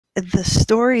the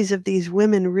stories of these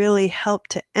women really help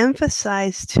to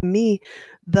emphasize to me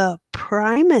the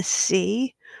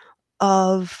primacy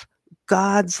of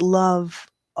God's love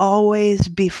always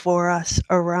before us,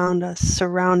 around us,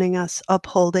 surrounding us,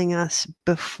 upholding us,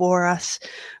 before us,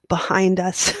 behind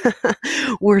us.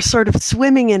 We're sort of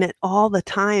swimming in it all the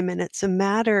time, and it's a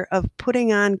matter of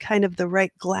putting on kind of the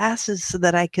right glasses so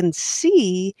that I can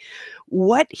see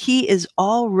what He is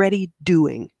already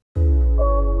doing.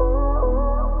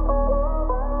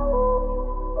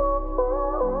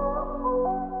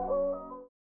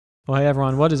 Well, hey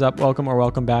everyone, what is up? Welcome or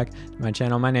welcome back to my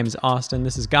channel. My name is Austin.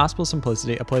 This is Gospel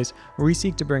Simplicity, a place where we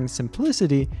seek to bring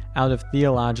simplicity out of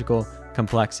theological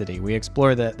complexity. We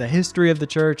explore the history of the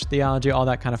church, theology, all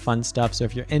that kind of fun stuff. So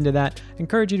if you're into that, I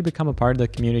encourage you to become a part of the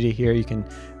community here. You can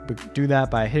do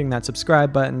that by hitting that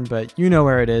subscribe button, but you know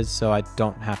where it is, so I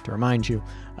don't have to remind you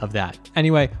of that.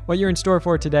 Anyway, what you're in store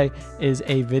for today is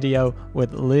a video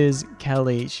with Liz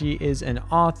Kelly. She is an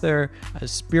author, a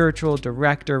spiritual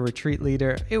director, retreat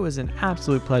leader. It was an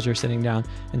absolute pleasure sitting down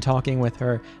and talking with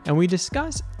her, and we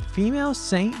discuss female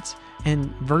saints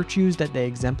and virtues that they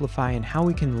exemplify and how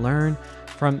we can learn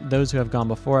from those who have gone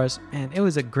before us. And it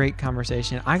was a great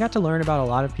conversation. I got to learn about a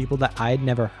lot of people that I'd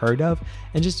never heard of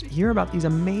and just hear about these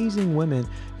amazing women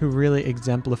who really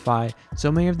exemplify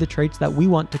so many of the traits that we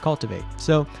want to cultivate.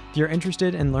 So if you're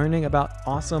interested in learning about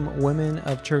awesome women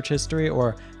of church history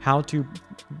or how to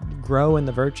grow in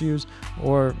the virtues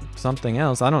or something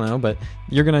else, I don't know, but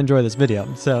you're going to enjoy this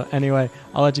video. So anyway,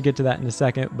 I'll let you get to that in a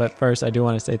second. But first, I do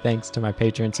want to say thanks to my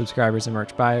Patreon subscribers and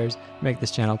merch buyers who make this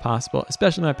channel possible,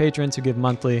 especially my patrons who give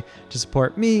monthly to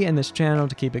support me and this channel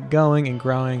to keep it going and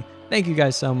growing. Thank you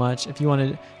guys so much. If you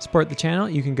want to support the channel,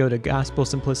 you can go to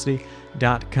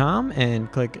gospelsimplicity.com and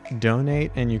click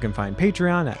donate, and you can find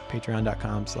Patreon at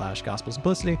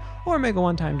patreon.com/gospelsimplicity or make a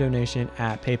one-time donation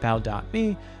at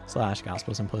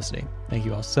paypal.me/gospelsimplicity. Thank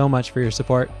you all so much for your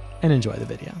support and enjoy the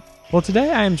video. Well,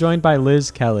 today I am joined by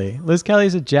Liz Kelly. Liz Kelly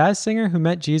is a jazz singer who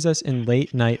met Jesus in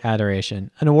late night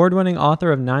adoration, an award-winning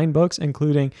author of 9 books,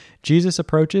 including Jesus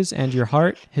Approaches and Your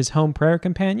Heart, His Home Prayer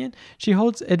Companion. She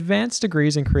holds advanced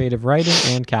degrees in creative writing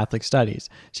and Catholic studies.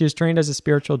 She is trained as a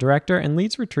spiritual director and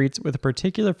leads retreats with a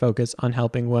particular focus on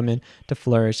helping women to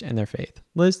flourish in their faith.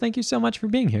 Liz, thank you so much for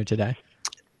being here today.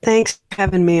 Thanks for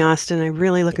having me, Austin. I'm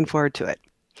really looking forward to it.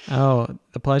 Oh,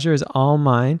 the pleasure is all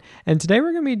mine. And today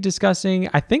we're going to be discussing,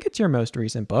 I think it's your most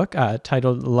recent book,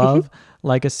 titled Love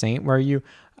Like a Saint, where you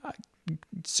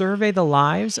survey the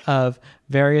lives of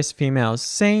various female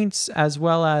saints, as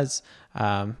well as,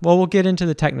 well, we'll get into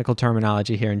the technical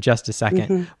terminology here in just a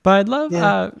second. But I'd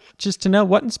love just to know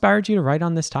what inspired you to write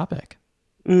on this topic.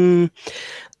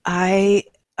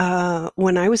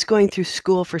 When I was going through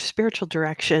school for spiritual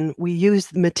direction, we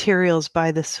used materials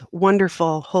by this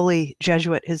wonderful holy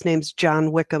Jesuit. His name's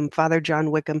John Wickham, Father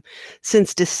John Wickham,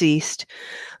 since deceased.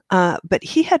 But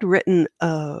he had written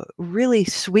a really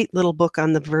sweet little book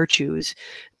on the virtues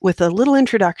with a little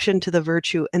introduction to the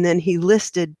virtue. And then he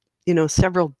listed,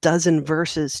 several dozen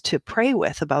verses to pray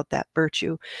with about that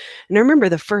virtue. And I remember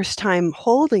the first time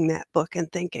holding that book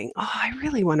and thinking, oh, I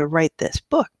really want to write this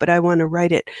book, but I want to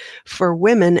write it for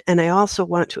women. And I also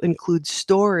want to include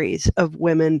stories of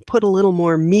women, put a little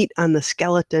more meat on the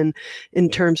skeleton in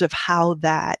terms of how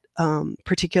that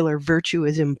particular virtue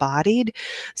is embodied.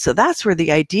 So that's where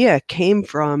the idea came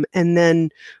from. And then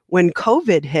when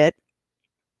COVID hit,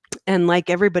 and like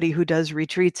everybody who does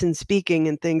retreats and speaking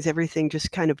and things, everything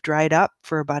just kind of dried up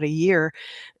for about a year.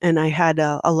 And I had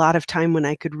a lot of time when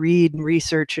I could read and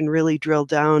research and really drill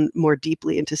down more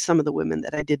deeply into some of the women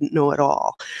that I didn't know at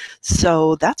all.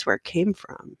 So that's where it came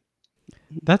from.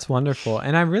 That's wonderful.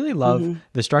 And I really love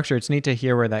the structure. It's neat to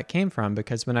hear where that came from,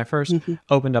 because when I first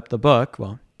opened up the book,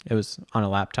 well, it was on a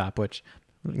laptop, which,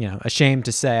 ashamed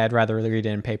to say, I'd rather read it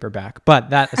in paperback. But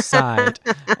that aside,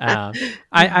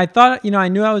 I thought, I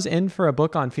knew I was in for a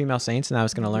book on female saints and I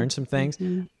was going to learn some things.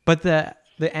 But the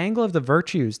angle of the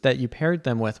virtues that you paired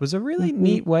them with was a really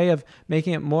neat way of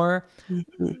making it more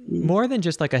than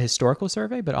just like a historical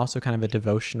survey, but also kind of a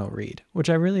devotional read, which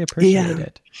I really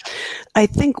appreciated. I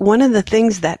think one of the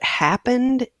things that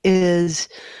happened is,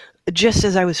 just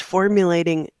as I was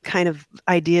formulating kind of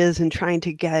ideas and trying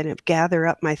to gather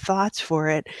up my thoughts for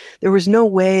it, there was no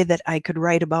way that I could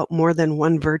write about more than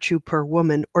one virtue per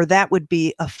woman, or that would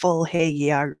be a full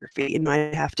hagiography.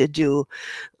 I'd have to do,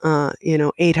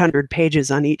 800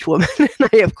 pages on each woman. And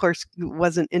I, of course,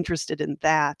 wasn't interested in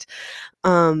that.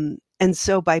 And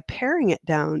so by paring it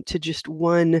down to just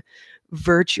one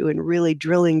virtue and really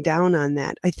drilling down on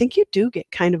that, I think you do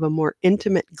get kind of a more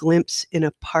intimate glimpse in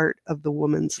a part of the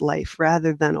woman's life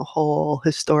rather than a whole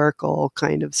historical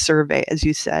kind of survey, as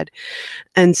you said.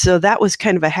 And so that was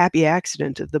kind of a happy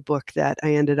accident of the book, that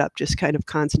I ended up just kind of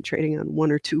concentrating on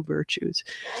one or two virtues.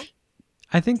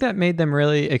 I think that made them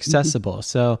really accessible.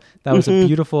 So that was a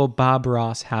beautiful Bob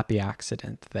Ross happy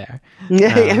accident there.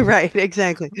 Yeah, right,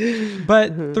 exactly.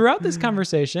 But throughout this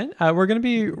conversation, we're going to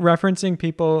be referencing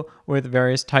people with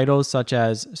various titles such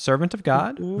as Servant of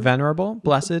God, Venerable,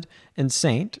 Blessed, and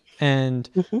Saint. And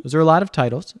those are a lot of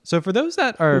titles. So for those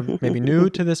that are maybe new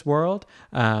to this world,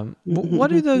 what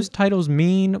do those titles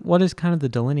mean? What is kind of the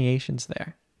delineations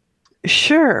there?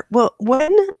 Sure. Well,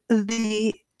 when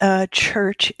the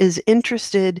church is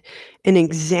interested in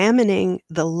examining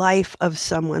the life of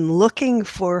someone looking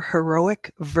for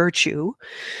heroic virtue,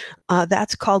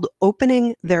 that's called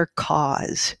opening their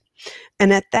cause.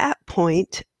 And at that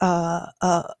point,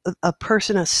 a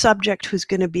person, a subject who's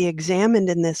going to be examined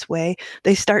in this way,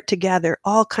 they start to gather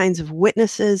all kinds of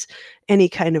witnesses, any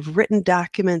kind of written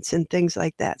documents and things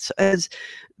like that. So as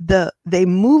they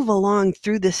move along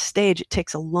through this stage, it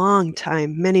takes a long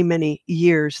time, many, many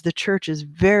years. The church is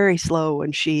very slow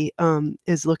when she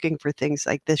is looking for things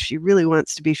like this. She really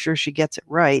wants to be sure she gets it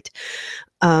right.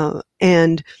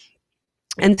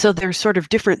 And so there's sort of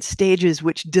different stages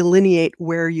which delineate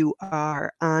where you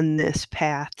are on this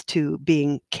path to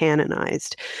being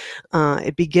canonized.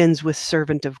 It begins with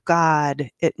servant of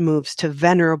God. It moves to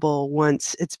venerable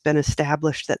once it's been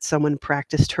established that someone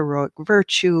practiced heroic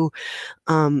virtue.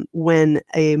 When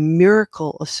a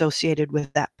miracle associated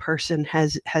with that person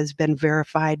has been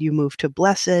verified, you move to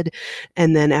blessed.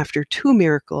 And then after 2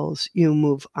 miracles, you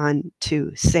move on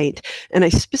to saint. And I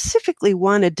specifically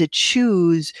wanted to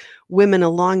choose women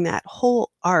along that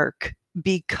whole arc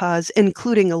because,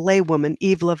 including a laywoman,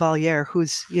 Eve Lavaliere,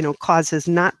 whose cause has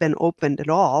not been opened at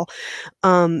all,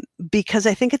 because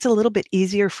I think it's a little bit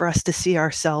easier for us to see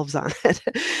ourselves on it.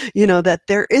 That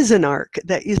there is an arc,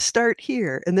 that you start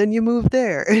here and then you move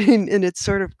there, and it's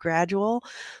sort of gradual.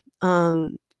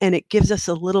 And it gives us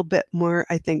a little bit more,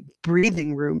 I think,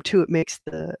 breathing room too. It makes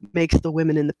the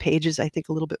women in the pages, I think,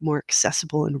 a little bit more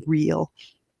accessible and real.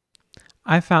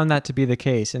 I found that to be the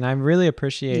case, and I really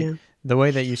appreciate the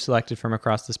way that you selected from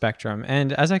across the spectrum.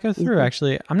 And as I go through,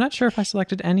 actually, I'm not sure if I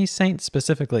selected any saints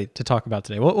specifically to talk about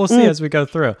today. We'll see as we go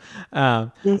through.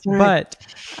 But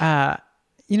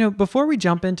before we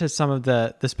jump into some of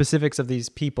the specifics of these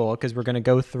people, because we're going to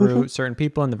go through certain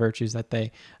people and the virtues that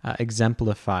they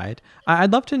exemplified,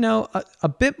 I'd love to know a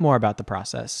bit more about the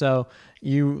process. So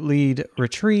you lead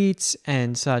retreats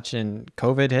and such, and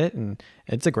COVID hit, and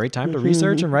it's a great time to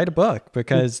research and write a book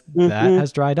because that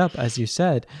has dried up, as you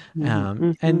said.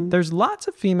 And there's lots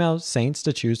of female saints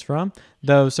to choose from,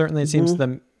 though certainly it seems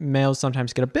the males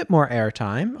sometimes get a bit more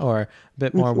airtime or a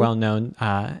bit more well-known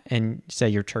in, say,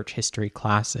 your church history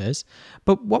classes.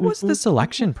 But what was the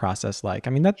selection process like? I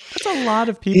mean, that's a lot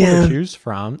of people to choose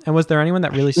from. And was there anyone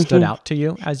that really stood out to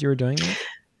you as you were doing it?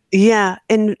 Yeah,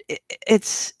 and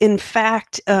it's, in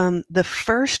fact, the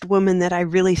first woman that I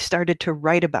really started to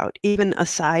write about, even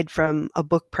aside from a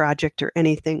book project or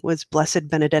anything, was Blessed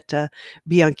Benedetta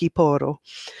Bianchiporo.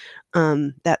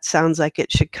 That sounds like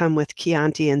it should come with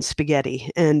Chianti and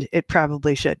spaghetti, and it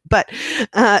probably should. But,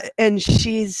 and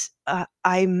she's,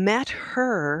 I met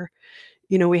her,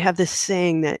 we have this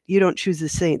saying that you don't choose the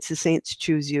saints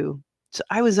choose you. So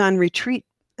I was on retreat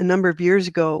a number of years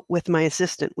ago with my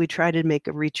assistant. We try to make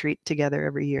a retreat together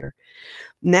every year.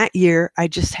 And that year, I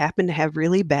just happened to have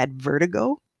really bad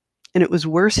vertigo, and it was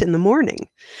worse in the morning.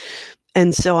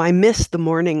 And so I missed the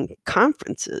morning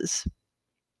conferences.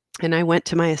 And I went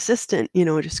to my assistant,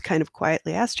 just kind of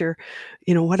quietly asked her,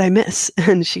 what I miss.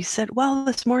 And she said, well,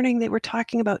 this morning they were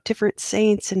talking about different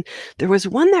saints, and there was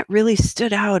one that really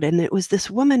stood out. And it was this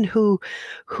woman who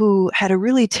had a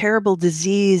really terrible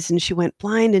disease, and she went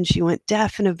blind and she went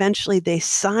deaf. And eventually they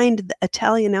signed the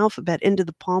Italian alphabet into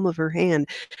the palm of her hand.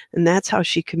 And that's how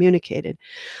she communicated.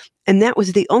 And that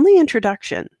was the only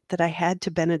introduction that I had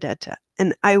to Benedetta.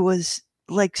 And I was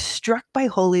like struck by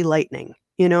holy lightning.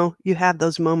 You have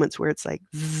those moments where it's like,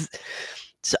 zzz.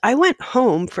 So I went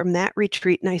home from that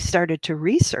retreat and I started to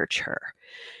research her.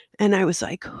 And I was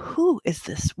like, who is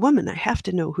this woman? I have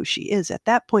to know who she is. At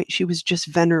that point, she was just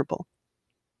venerable.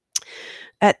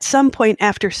 At some point,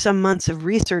 after some months of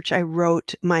research, I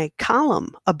wrote my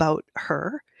column about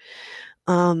her.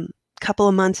 Couple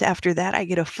of months after that, I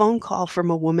get a phone call from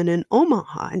a woman in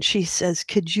Omaha, and she says,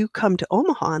 could you come to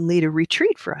Omaha and lead a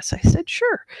retreat for us? I said,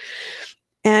 sure.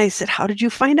 And I said, how did you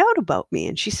find out about me?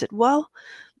 And she said, well,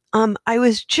 I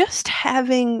was just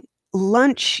having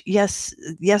lunch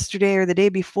yesterday or the day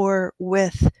before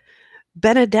with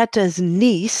Benedetta's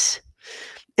niece,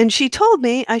 and she told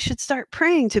me I should start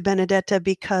praying to Benedetta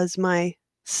because my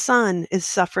son is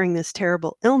suffering this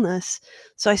terrible illness.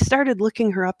 So I started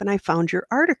looking her up and I found your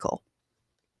article.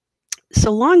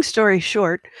 So long story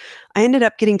short, I ended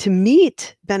up getting to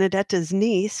meet Benedetta's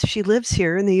niece. She lives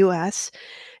here in the US,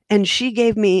 and she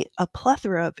gave me a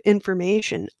plethora of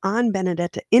information on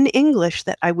Benedetta in English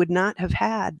that I would not have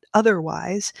had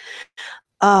otherwise.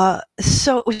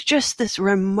 So it was just this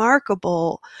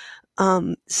remarkable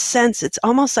sense. It's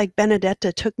almost like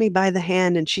Benedetta took me by the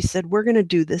hand and she said, we're going to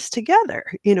do this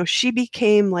together. She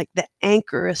became like the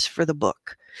anchoress for the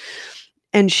book.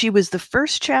 And she was the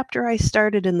first chapter I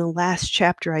started and the last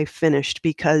chapter I finished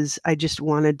because I just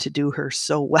wanted to do her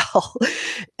so well.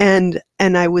 And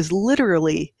I was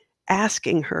literally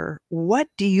asking her, what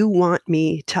do you want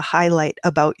me to highlight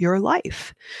about your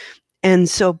life? And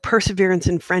so perseverance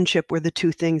and friendship were the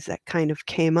two things that kind of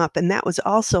came up. And that was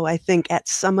also, I think, at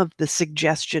some of the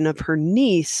suggestion of her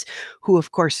niece, who,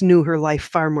 of course, knew her life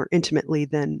far more intimately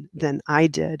than I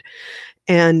did.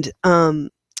 And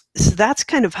so that's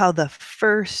kind of how the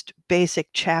first basic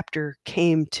chapter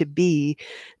came to be.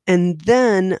 And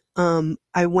then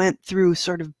I went through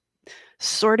sort of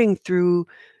sorting through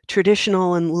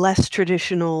traditional and less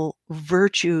traditional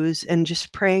virtues and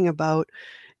just praying about,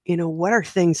 what are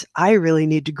things I really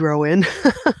need to grow in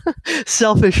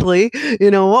selfishly,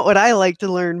 what would I like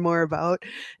to learn more about?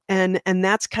 And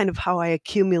that's kind of how I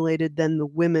accumulated then the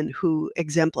women who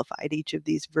exemplified each of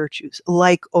these virtues,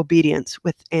 like obedience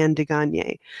with Anne de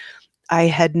Gagne. I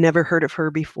had never heard of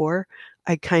her before.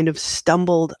 I kind of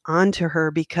stumbled onto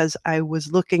her because I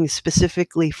was looking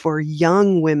specifically for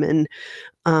young women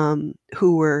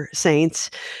who were saints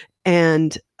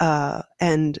and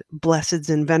blesseds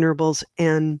and venerables.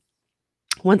 And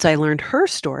once I learned her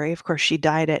story, of course, she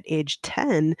died at age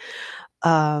 10.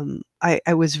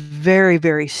 I was very,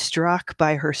 very struck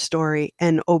by her story,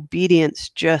 and obedience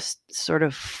just sort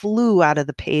of flew out of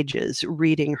the pages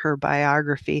reading her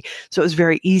biography. So it was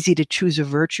very easy to choose a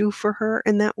virtue for her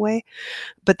in that way.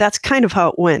 But that's kind of how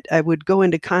it went. I would go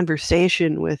into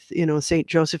conversation with, St.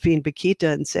 Josephine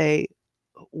Bakhita and say,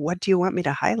 what do you want me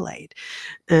to highlight?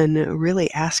 And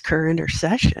really ask her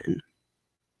intercession.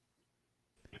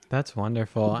 That's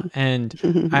wonderful.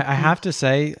 And I have to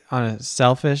say, on a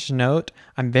selfish note,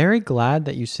 I'm very glad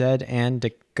that you said Anne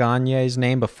de Gagne's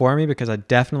name before me, because I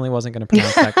definitely wasn't going to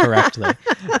pronounce that correctly.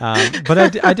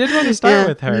 But I did want to start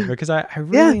with her because I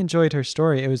really enjoyed her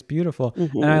story. It was beautiful.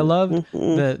 And I loved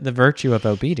the virtue of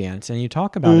obedience. And you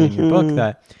talk about it in your book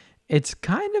that it's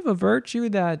kind of a virtue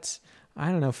that's, I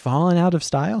don't know, fallen out of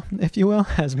style, if you will,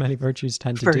 as many virtues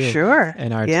tend to do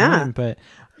in our time. But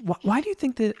why do you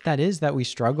think that is that we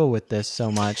struggle with this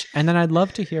so much? And then I'd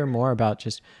love to hear more about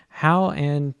just how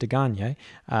Anne de Gagne,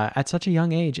 at such a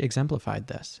young age, exemplified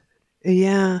this.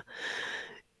 Yeah.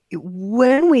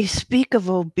 When we speak of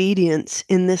obedience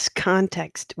in this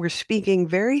context, we're speaking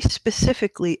very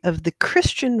specifically of the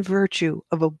Christian virtue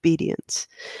of obedience.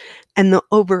 And the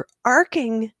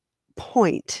overarching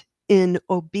point in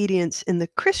obedience in the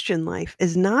Christian life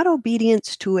is not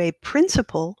obedience to a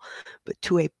principle, but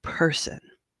to a person.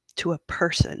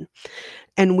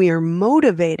 And we are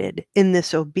motivated in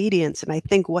this obedience. And I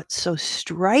think what's so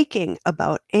striking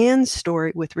about Anne's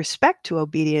story with respect to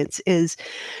obedience is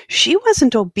she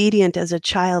wasn't obedient as a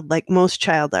child like most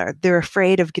child are. They're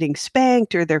afraid of getting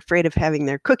spanked, or they're afraid of having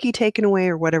their cookie taken away,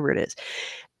 or whatever it is.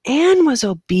 Anne was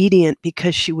obedient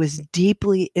because she was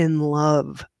deeply in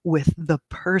love with the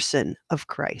person of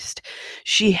Christ.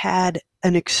 She had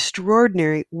an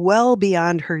extraordinary, well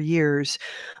beyond her years,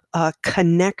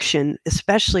 connection,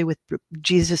 especially with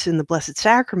Jesus in the Blessed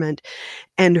Sacrament,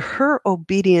 and her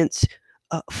obedience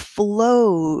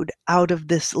flowed out of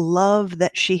this love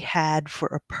that she had for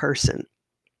a person.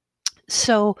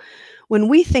 So when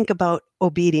we think about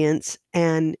obedience,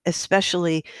 and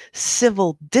especially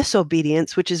civil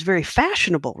disobedience, which is very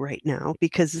fashionable right now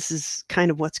because this is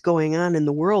kind of what's going on in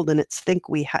the world, and it's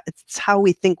how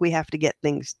we think we have to get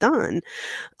things done,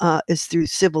 is through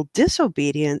civil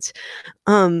disobedience.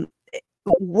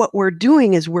 What we're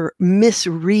doing is we're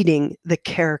misreading the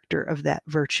character of that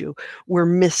virtue. We're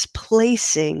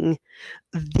misplacing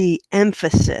the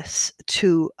emphasis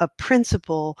to a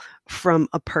principle from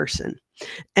a person.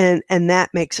 And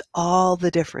that makes all the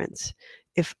difference.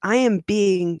 If I am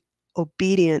being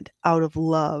obedient out of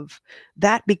love,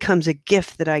 that becomes a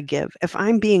gift that I give. If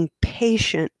I'm being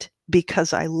patient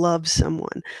because I love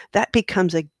someone, that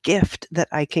becomes a gift that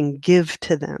I can give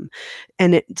to them.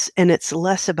 And it's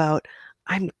less about,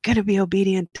 I'm going to be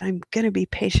obedient. I'm going to be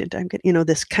patient. I'm going to,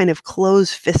 this kind of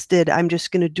close-fisted, I'm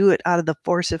just going to do it out of the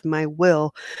force of my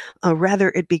will. Rather,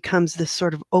 it becomes this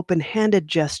sort of open-handed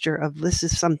gesture of, this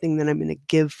is something that I'm going to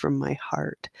give from my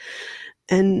heart.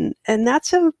 And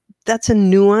that's a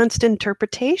nuanced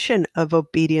interpretation of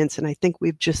obedience. And I think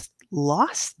we've just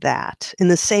lost that, in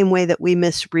the same way that we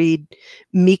misread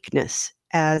meekness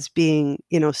as being,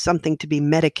 something to be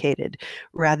medicated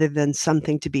rather than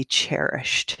something to be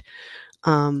cherished.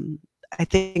 I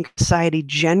think society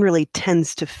generally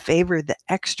tends to favor the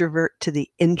extrovert to the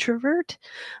introvert,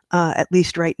 at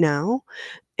least right now.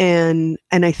 And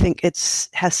I think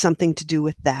has something to do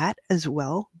with that as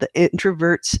well. The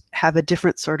introverts have a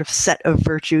different sort of set of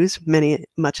virtues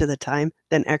much of the time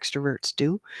than extroverts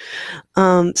do.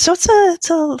 So it's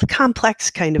a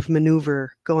complex kind of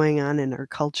maneuver going on in our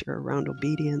culture around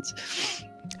obedience.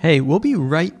 Hey, we'll be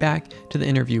right back to the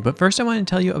interview, but first I want to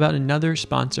tell you about another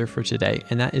sponsor for today,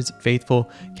 and that is Faithful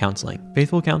Counseling.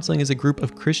 Faithful Counseling is a group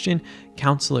of Christian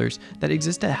counselors that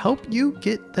exist to help you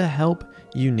get the help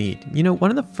you need. One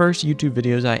of the first YouTube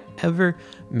videos I ever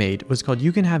made was called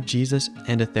 "You Can Have Jesus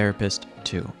and a Therapist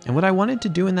Too." And what I wanted to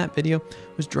do in that video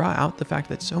was draw out the fact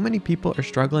that so many people are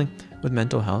struggling with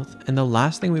mental health. And the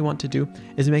last thing we want to do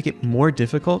is make it more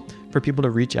difficult for people to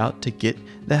reach out to get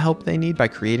the help they need by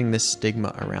creating this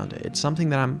stigma around it. It's something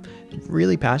that I'm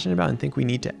really passionate about and think we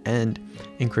need to end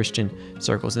in Christian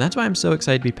circles. And that's why I'm so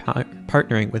excited to be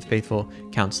partnering with Faithful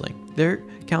Counseling. Their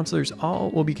counselors all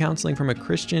will be counseling from a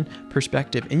Christian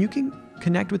perspective, and you can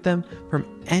connect with them from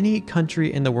any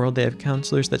country in the world. They have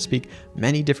counselors that speak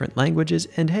many different languages.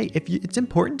 And hey, if it's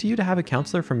important to you to have a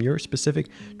counselor from your specific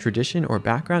tradition or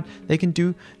background, they can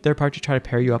do their part to try to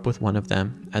pair you up with one of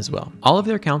them as well. All of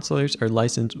their counselors are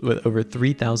licensed with over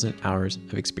 3,000 hours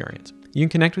of experience. You can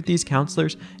connect with these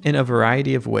counselors in a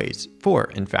variety of ways.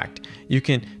 In fact, you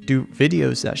can do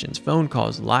video sessions, phone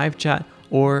calls, live chat,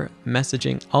 or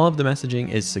messaging. All of the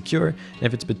messaging is secure, and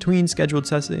if it's between scheduled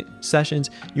sessions,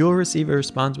 you'll receive a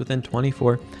response within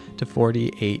 24 to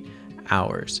 48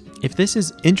 hours. If this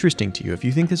is interesting to you, if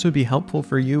you think this would be helpful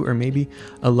for you or maybe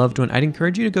a loved one, I'd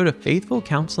encourage you to go to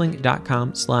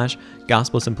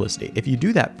faithfulcounseling.com/gospelsimplicity. If you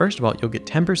do that, first of all, you'll get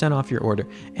 10% off your order,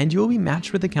 and you'll be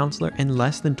matched with a counselor in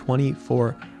less than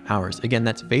 24 hours. Again,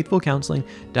 that's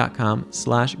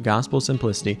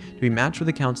faithfulcounseling.com/gospelsimplicity to be matched with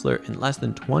a counselor in less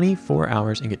than 24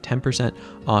 hours and get 10%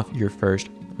 off your first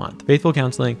month. Faithful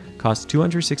Counseling costs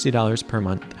 $260 per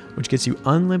month, which gets you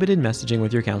unlimited messaging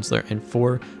with your counselor and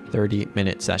 4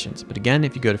 30-minute sessions. But again,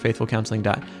 if you go to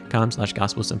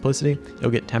faithfulcounseling.com/gospelsimplicity,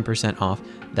 you'll get 10% off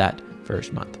that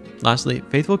first month. Lastly,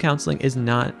 Faithful Counseling is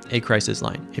not a crisis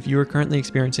line. If you are currently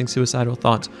experiencing suicidal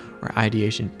thoughts or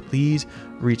ideation, please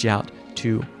reach out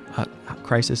to a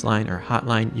crisis line or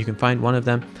hotline. You can find one of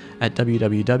them at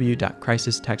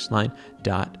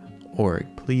www.crisistextline.org.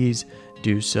 Please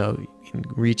do so. You can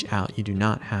reach out. You do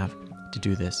not have to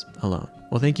do this alone.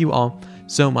 Well, thank you all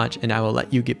so much, and I will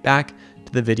let you get back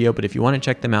to the video. But if you want to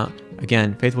check them out,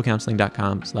 again,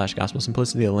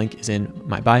 faithfulcounseling.com/gospelsimplicity. The link is in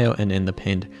my bio and in the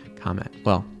pinned comment.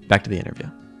 Well, back to the interview.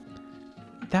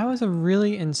 That was a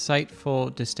really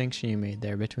insightful distinction you made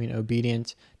there between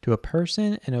obedience to a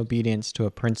person and obedience to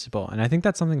a principle. And I think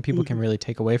that's something people can really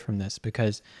take away from this,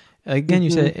 because again, you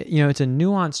said, it's a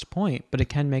nuanced point, but it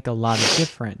can make a lot of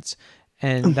difference.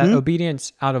 And that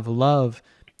obedience out of love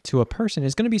to a person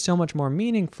is going to be so much more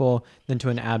meaningful than to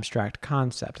an abstract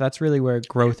concept. That's really where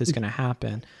growth is going to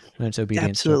happen, when it's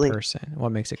obedience to a person.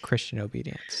 What makes it Christian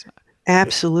obedience?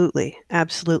 Absolutely.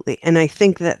 Absolutely. And I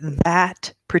think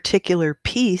that particular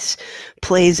piece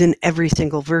plays in every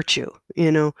single virtue.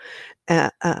 Am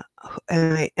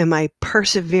I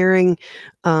persevering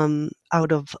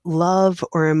out of love,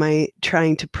 or am I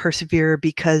trying to persevere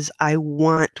because I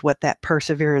want what that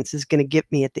perseverance is going to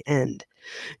get me at the end?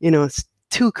 It's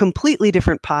two completely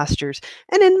different postures.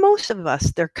 And in most of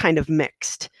us, they're kind of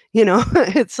mixed.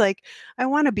 It's like, I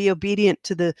want to be obedient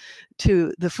to the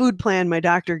food plan my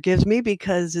doctor gives me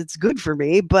because it's good for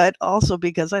me, but also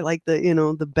because I like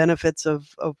the benefits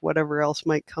of whatever else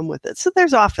might come with it. So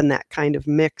there's often that kind of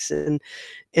mix and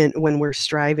when we're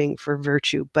striving for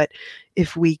virtue. But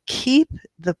if we keep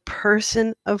the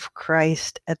person of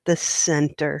Christ at the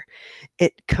center,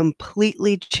 it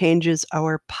completely changes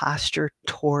our posture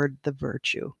toward the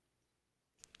virtue.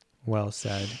 Well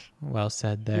said. Well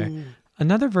said there.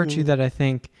 Another virtue that I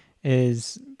think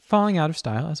is falling out of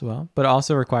style as well, but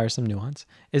also requires some nuance,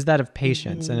 is that of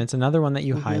patience. And it's another one that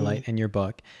you highlight in your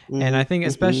book. And I think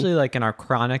especially like in our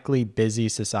chronically busy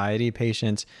society,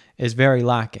 patience is very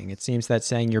lacking. It seems that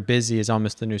saying you're busy is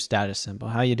almost the new status symbol.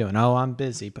 How you doing? Oh, I'm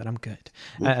busy, but I'm good.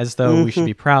 As though we should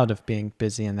be proud of being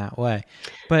busy in that way.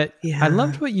 But I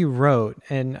loved what you wrote,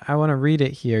 and I want to read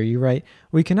it here. You write,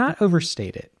 "We cannot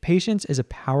overstate it. Patience is a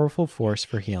powerful force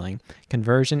for healing,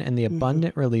 conversion, and the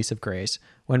abundant release of grace.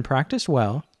 When practiced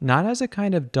well, not as a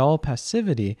kind of dull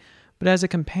passivity, but as a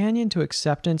companion to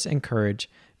acceptance and courage,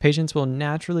 patience will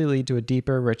naturally lead to a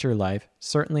deeper, richer life,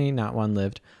 certainly not one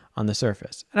lived on the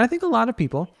surface." And I think a lot of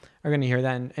people are going to hear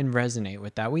that and resonate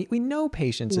with that. We know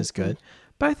patience is good,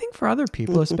 but I think for other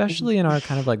people, especially in our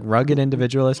kind of like rugged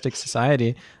individualistic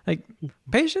society, like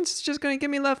patience is just going to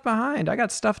get me left behind. I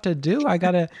got stuff to do. I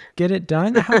got to get it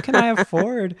done. How can I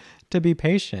afford to be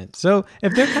patient? So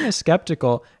if they're kind of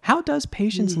skeptical, how does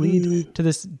patience lead to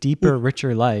this deeper,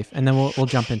 richer life? And then we'll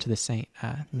jump into the saint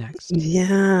next.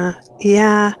 Yeah.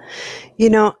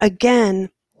 Again,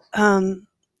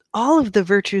 all of the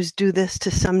virtues do this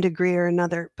to some degree or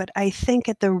another, but I think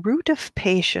at the root of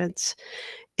patience,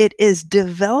 it is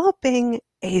developing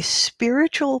a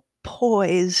spiritual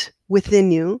poise within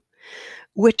you,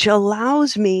 which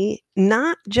allows me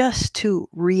not just to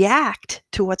react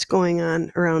to what's going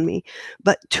on around me,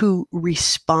 but to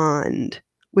respond,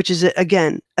 which is,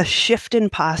 again, a shift in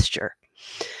posture.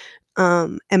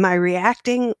 Am I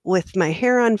reacting with my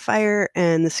hair on fire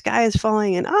and the sky is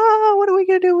falling and, oh, what are we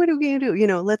going to do? What are we going to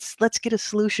do? Let's get a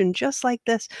solution just like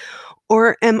this.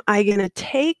 Or am I going to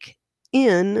take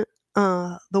in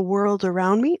the world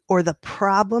around me or the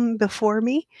problem before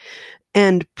me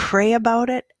and pray about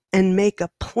it and make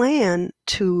a plan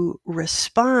to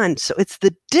respond? So it's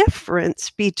the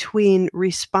difference between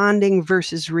responding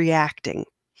versus reacting.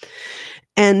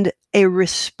 And a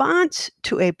response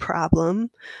to a problem,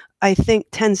 I think,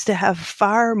 tends to have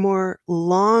far more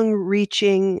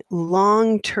long-reaching,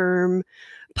 long-term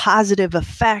positive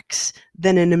effects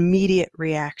than an immediate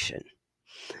reaction.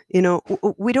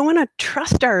 We don't want to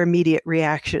trust our immediate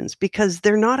reactions because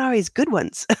they're not always good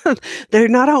ones. They're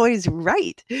not always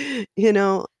right,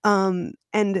 and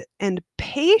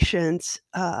patience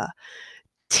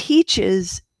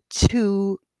teaches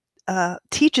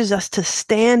us to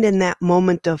stand in that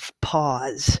moment of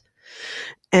pause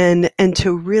and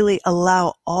to really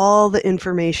allow all the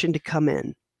information to come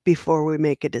in before we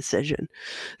make a decision.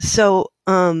 So,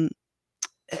 again,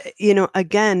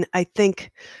 I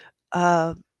think,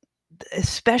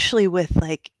 especially with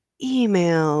like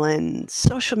email and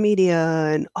social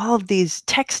media and all of these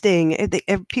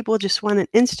texting, people just want an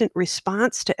instant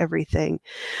response to everything.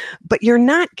 But you're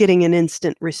not getting an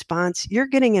instant response. You're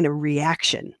getting a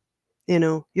reaction.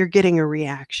 You're getting a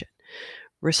reaction.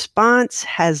 Response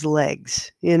has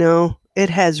legs, it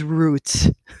has roots.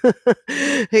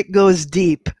 It goes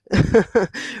deep.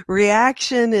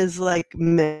 Reaction is like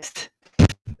mist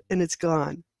and it's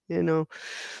gone,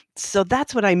 So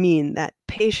that's what I mean, that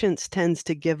patience tends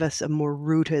to give us a more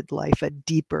rooted life, a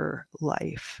deeper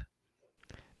life.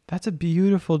 That's a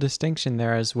beautiful distinction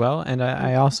there as well. And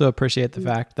I also appreciate the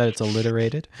fact that it's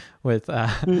alliterated with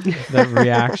the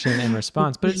reaction and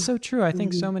response. But it's so true. I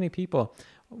think so many people,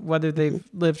 whether they've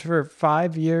lived for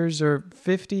 5 years or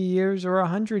 50 years or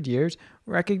 100 years,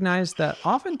 recognize that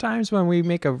oftentimes when we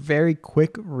make a very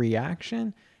quick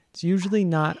reaction, it's usually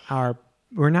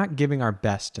we're not giving our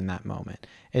best in that moment.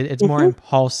 It's more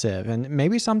impulsive, and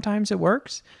maybe sometimes it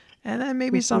works. And then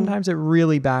maybe sometimes it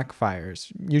really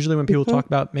backfires. Usually when people talk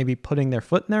about maybe putting their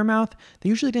foot in their mouth, they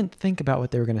usually didn't think about what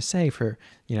they were going to say for,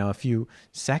 a few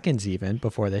seconds even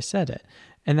before they said it.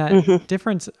 And that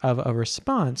difference of a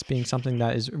response being something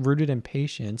that is rooted in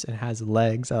patience and has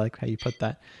legs, I like how you put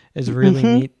that, is really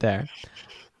neat there.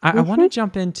 I want to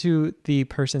jump into the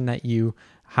person that you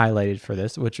highlighted for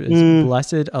this, which is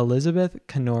Blessed Elizabeth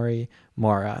Canori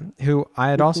Mora, who I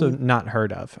had also not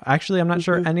heard of. Actually, I'm not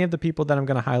sure any of the people that I'm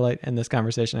going to highlight in this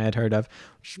conversation I had heard of,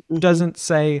 which doesn't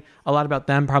say a lot about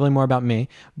them, probably more about me.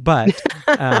 But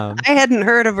I hadn't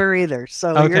heard of her either,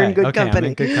 so you're in good company. I'm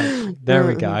in good company. There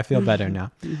we go. I feel better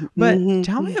now. But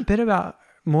tell me a bit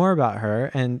more about her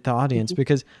and the audience,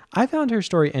 because I found her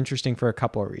story interesting for a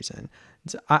couple of reasons.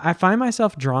 I find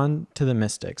myself drawn to the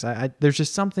mystics. There's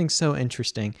just something so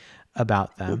interesting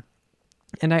about them.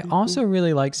 And I also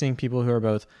really like seeing people who are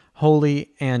both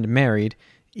holy and married,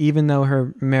 even though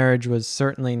her marriage was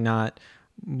certainly not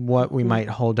what we might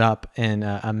hold up in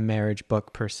a marriage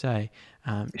book per se.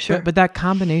 Sure. But that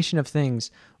combination of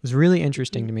things was really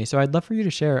interesting to me. So I'd love for you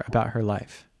to share about her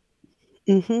life.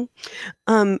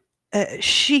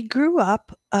 She grew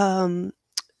up in,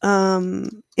 I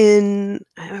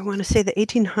want to say, the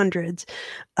 1800s,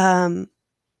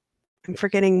 I'm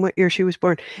forgetting what year she was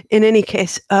born. In any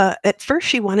case, at first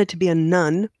she wanted to be a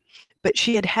nun, but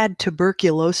she had had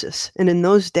tuberculosis. And in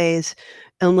those days,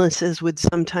 illnesses would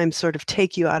sometimes sort of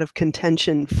take you out of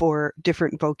contention for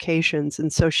different vocations.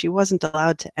 And so she wasn't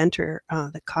allowed to enter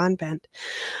the convent.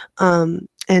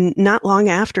 And not long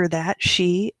after that,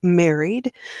 she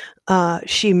married.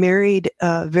 She married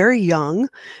very young,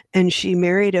 and she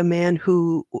married a man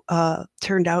who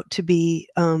turned out to be,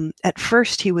 at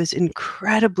first, he was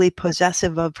incredibly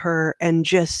possessive of her and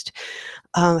just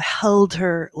held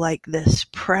her like this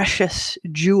precious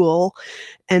jewel.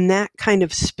 And that kind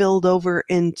of spilled over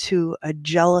into a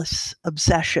jealous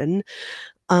obsession.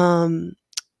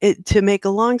 To make a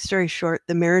long story short,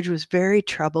 the marriage was very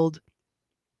troubled.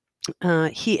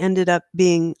 He ended up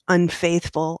being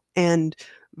unfaithful and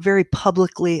very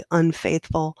publicly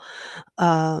unfaithful.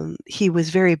 He was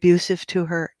very abusive to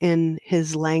her in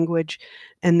his language,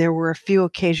 and there were a few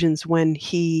occasions when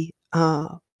he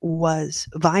was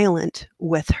violent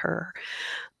with her.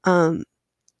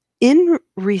 In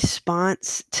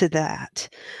response to that,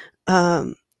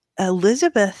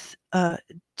 Elizabeth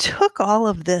took all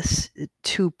of this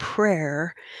to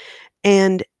prayer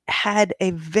and had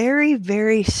a very,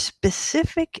 very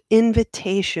specific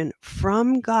invitation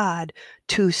from God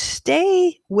to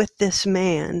stay with this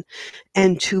man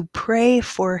and to pray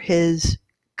for his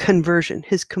conversion,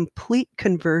 his complete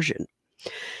conversion.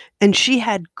 And she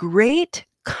had great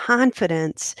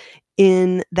confidence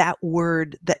in that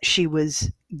word that she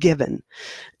was given.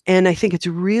 And I think it's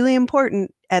really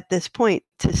important at this point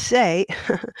to say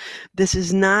this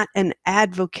is not an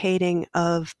advocating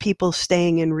of people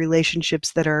staying in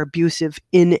relationships that are abusive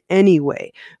in any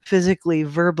way, physically,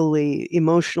 verbally,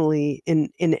 emotionally, in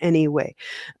any way.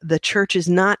 The church is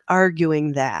not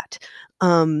arguing that.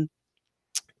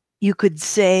 You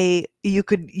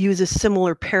could use a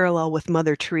similar parallel with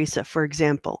Mother Teresa, for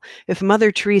example. If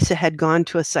Mother Teresa had gone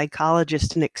to a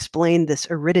psychologist and explained this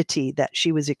aridity that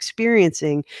she was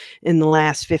experiencing in the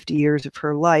last 50 years of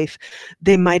her life,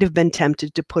 they might have been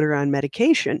tempted to put her on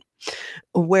medication.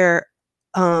 Where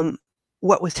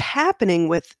what was happening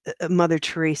with Mother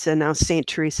Teresa, now Saint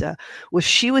Teresa, was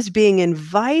she was being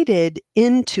invited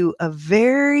into a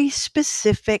very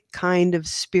specific kind of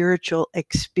spiritual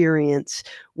experience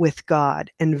with God.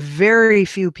 And very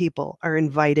few people are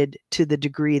invited to the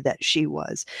degree that she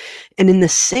was. And in the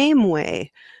same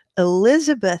way,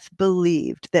 Elizabeth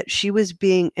believed that she was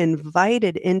being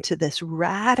invited into this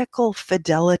radical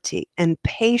fidelity and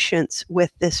patience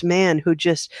with this man who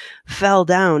just fell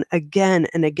down again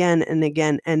and again and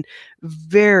again, and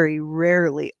very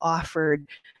rarely offered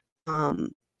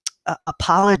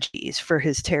apologies for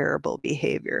his terrible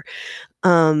behavior.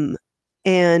 And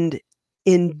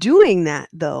in doing that,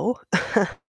 though,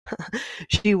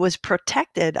 she was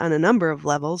protected on a number of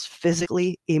levels,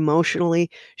 physically, emotionally.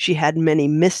 She had many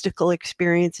mystical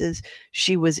experiences.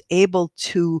 She was able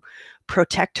to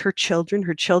protect her children.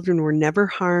 Her children were never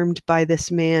harmed by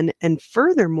this man. And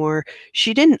furthermore,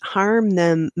 she didn't harm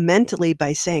them mentally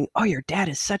by saying, "Oh, your dad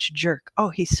is such a jerk. Oh,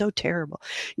 he's so terrible."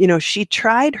 She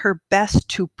tried her best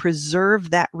to preserve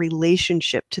that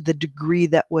relationship to the degree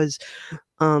that was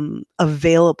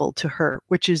available to her,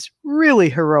 which is really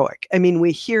heroic. I mean,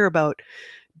 we hear about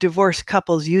divorced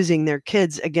couples using their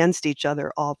kids against each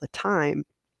other all the time.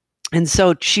 And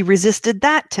so she resisted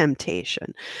that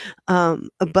temptation.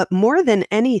 But more than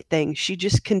anything, she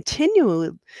just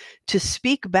continued to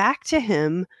speak back to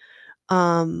him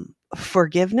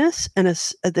forgiveness and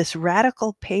this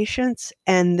radical patience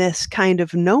and this kind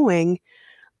of knowing,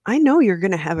 I know you're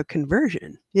going to have a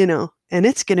conversion, and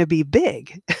it's going to be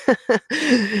big.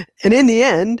 And in the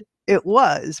end, it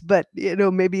was. But,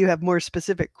 maybe you have more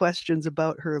specific questions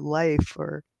about her life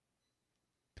or.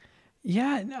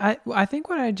 Yeah, I think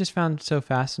what I just found so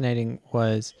fascinating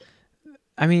was,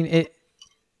 I mean,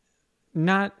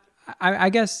 I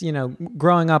guess,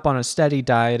 growing up on a steady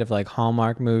diet of like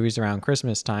Hallmark movies around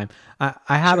Christmas time, I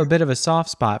have a bit of a soft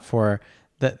spot for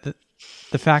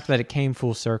the fact that it came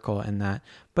full circle in that.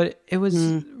 But it was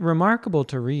remarkable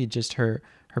to read just her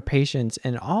patience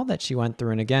and all that she went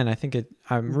through. And again, I think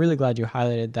I'm really glad you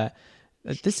highlighted that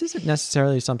this isn't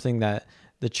necessarily something that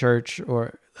the church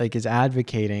or like is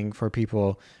advocating for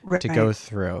people to go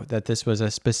through, that this was a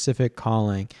specific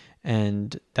calling.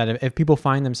 And that if people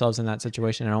find themselves in that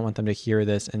situation, I don't want them to hear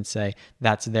this and say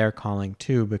that's their calling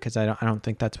too, because I don't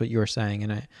think that's what you're saying.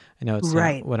 And I know it's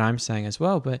not what I'm saying as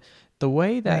well, but the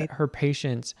way that her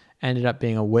patience ended up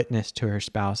being a witness to her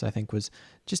spouse, I think was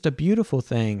just a beautiful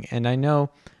thing. And I know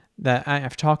that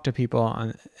I've talked to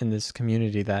people in this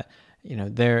community that,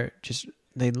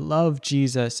 they love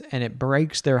Jesus and it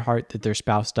breaks their heart that their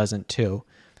spouse doesn't too.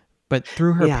 But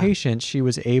through her Yeah. patience, she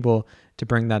was able to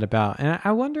bring that about. And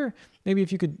I wonder maybe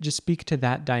if you could just speak to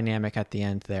that dynamic at the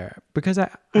end there, because I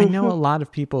know a lot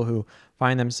of people who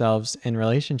find themselves in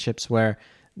relationships where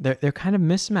they're kind of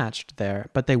mismatched there,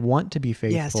 but they want to be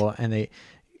Yes. faithful. And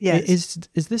Yes.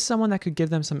 is this someone that could give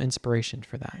them some inspiration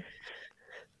for that?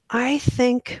 I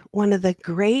think one of the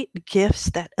great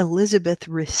gifts that Elizabeth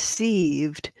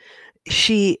received,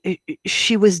 she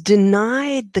she was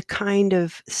denied the kind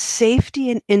of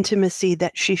safety and intimacy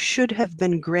that she should have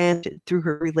been granted through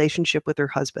her relationship with her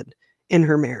husband in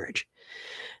her marriage.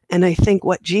 And I think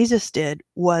what Jesus did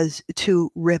was to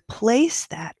replace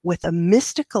that with a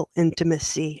mystical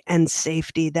intimacy and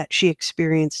safety that she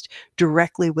experienced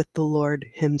directly with the Lord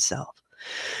himself.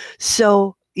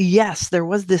 So, yes, there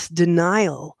was this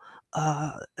denial,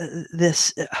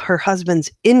 her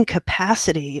husband's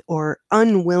incapacity or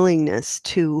unwillingness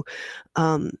to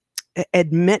um,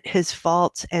 admit his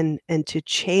faults and to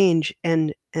change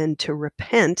and to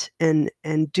repent and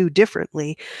do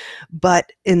differently.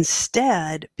 But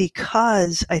instead,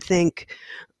 because I think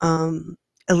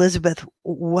Elizabeth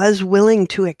was willing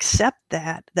to accept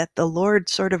that the Lord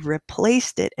sort of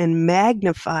replaced it and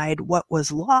magnified what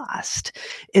was lost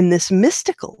in this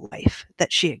mystical life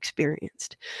that she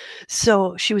experienced.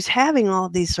 So she was having all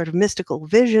of these sort of mystical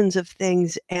visions of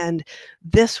things, and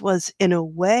this was, in a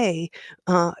way,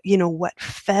 what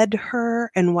fed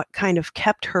her and what kind of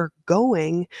kept her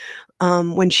going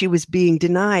when she was being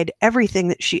denied everything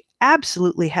that she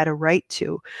absolutely had a right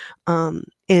to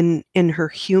in her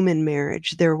human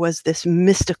marriage. There was this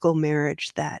mystical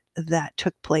marriage that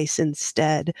took place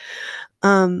instead,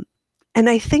 and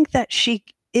I think that she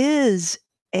is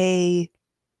an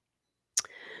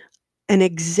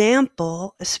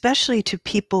example, especially to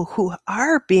people who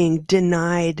are being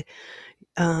denied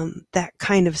that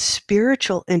kind of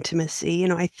spiritual intimacy.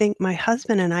 I think my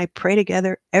husband and I pray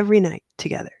together every night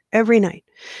every night.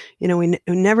 We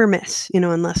never miss,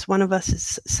 unless one of us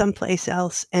is someplace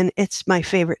else. And it's my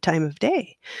favorite time of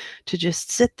day to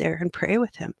just sit there and pray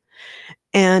with him.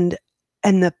 And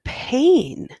the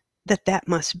pain that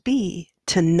must be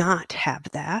to not have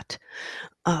that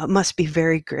must be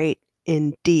very great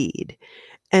indeed.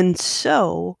 And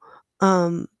so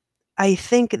I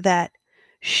think that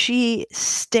she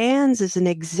stands as an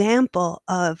example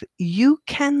of, you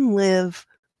can live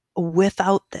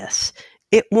without this.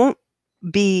 It won't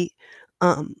be,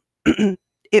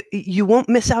 you won't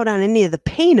miss out on any of the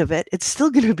pain of it. It's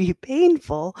still going to be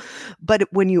painful, but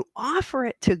when you offer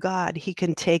it to God, he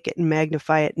can take it and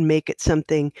magnify it and make it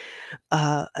something,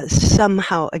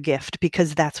 somehow a gift,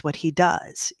 because that's what he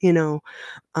does.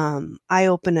 I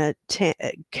open a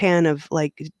can of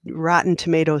like rotten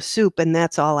tomato soup, and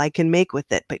that's all I can make with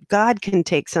it. But God can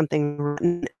take something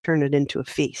rotten and turn it into a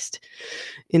feast.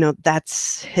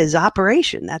 That's his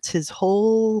operation. That's his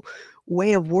whole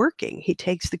way of working. He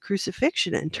takes the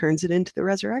crucifixion and turns it into the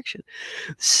resurrection.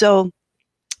 So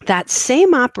that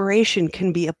same operation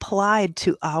can be applied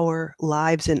to our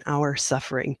lives and our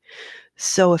suffering.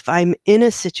 So if I'm in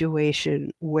a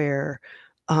situation where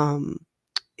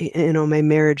my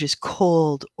marriage is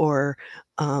cold, or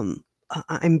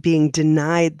I'm being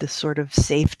denied the sort of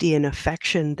safety and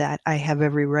affection that I have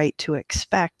every right to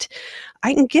expect,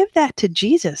 I can give that to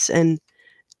Jesus and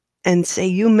say,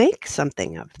 you make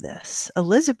something of this.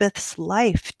 Elizabeth's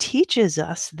life teaches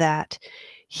us that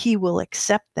he will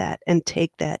accept that and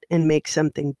take that and make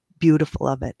something beautiful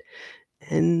of it.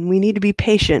 And we need to be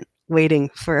patient, waiting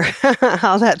for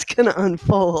how that's going to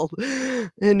unfold.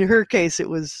 In her case, it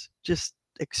was just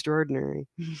extraordinary.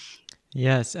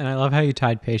 Yes, and I love how you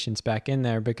tied patience back in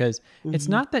there, because it's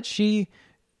not that she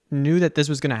knew that this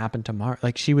was going to happen tomorrow.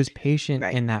 Like, she was patient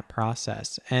in that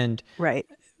process. And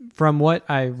from what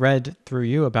I read through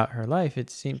you about her life,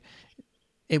 it seemed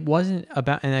it wasn't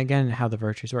about, and again, how the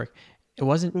virtues work. It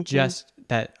wasn't just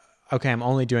that, okay, I'm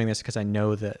only doing this because I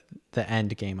know the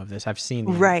end game of this. I've seen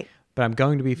the end, but I'm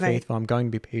going to be faithful. I'm going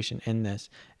to be patient in this.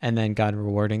 And then God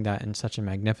rewarding that in such a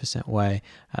magnificent way.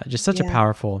 Just such a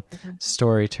powerful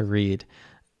story to read.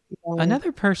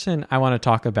 Another person I want to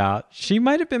talk about, she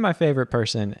might have been my favorite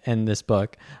person in this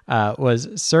book,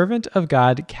 was servant of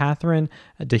God, Catherine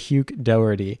DeHuke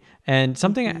Doherty. And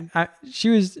something,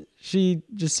 she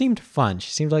just seemed fun.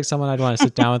 She seemed like someone I'd want to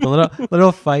sit down with, a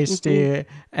little feisty.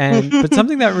 But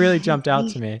something that really jumped out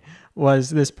to me was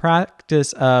this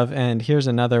practice of, and here's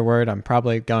another word I'm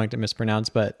probably going to mispronounce,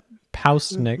 but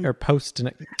Pausnik or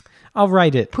Postnik. I'll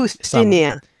write it.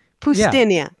 Pustinia.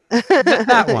 Pustinia.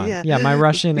 That one. Yeah, my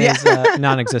Russian is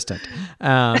non-existent.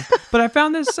 But I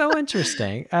found this so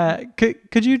interesting.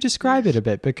 Could you describe it a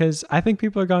bit? Because I think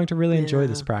people are going to really enjoy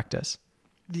this practice.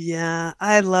 Yeah,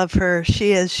 I love her.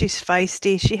 She's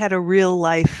feisty. She had a real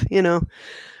life,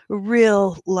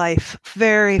 real life,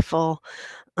 very full.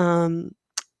 Um,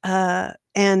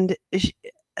 and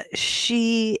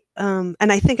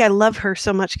and I think I love her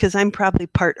so much because I'm probably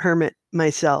part hermit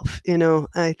myself.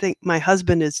 I think my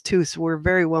husband is too, so we're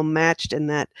very well matched in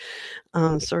that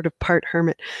sort of part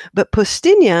hermit. But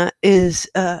Pustinia is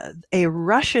a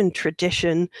Russian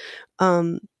tradition,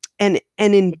 um, and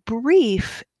in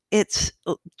brief, it's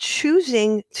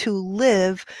choosing to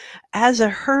live as a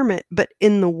hermit, but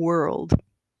in the world.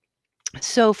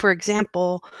 So, for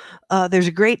example, there's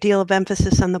a great deal of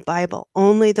emphasis on the Bible,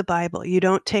 only the Bible. You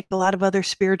don't take a lot of other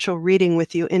spiritual reading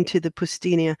with you into the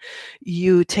Pustinia.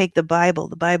 You take the Bible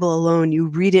alone. You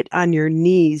read it on your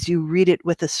knees. You read it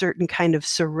with a certain kind of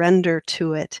surrender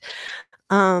to it.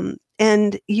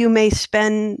 And you may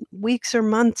spend weeks or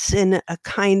months in a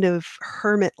kind of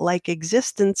hermit-like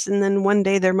existence, and then one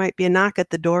day there might be a knock at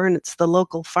the door, and it's the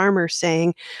local farmer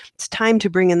saying, "It's time to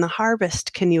bring in the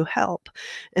harvest. Can you help?"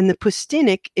 And the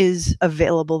Pustinik is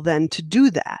available then to do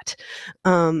that,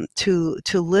 to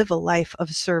live a life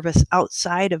of service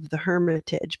outside of the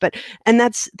hermitage. And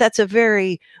that's a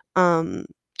very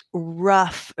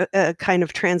rough kind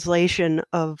of translation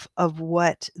of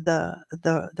what the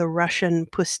Russian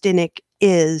Pustinik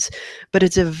is, but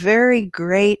it's a very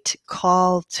great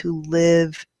call to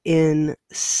live in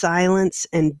silence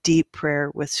and deep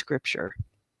prayer with Scripture.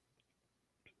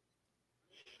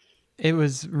 It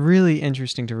was really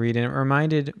interesting to read, and it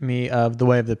reminded me of The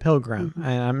Way of the Pilgrim. Mm-hmm.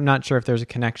 And I'm not sure if there's a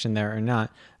connection there or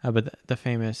not, but the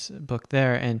famous book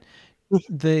there. And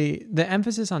the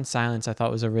emphasis on silence, I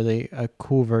thought, was a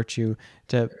cool virtue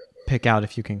to pick out,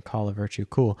 if you can call a virtue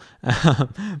cool,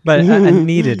 but a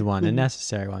needed one, a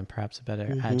necessary one, perhaps a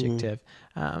better adjective.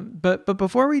 But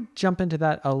before we jump into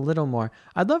that a little more,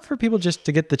 I'd love for people just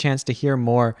to get the chance to hear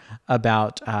more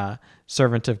about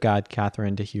servant of God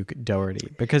Catherine DeHuke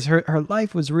Doherty, because her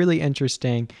life was really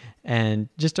interesting and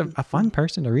just a fun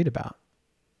person to read about.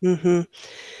 Mm-hmm.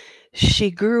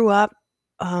 She grew up.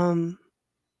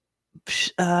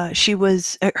 She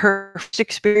was her first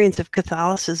experience of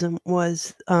Catholicism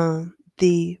was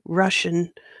the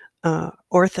Russian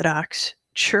Orthodox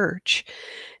Church,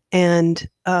 and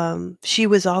she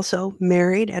was also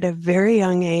married at a very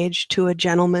young age to a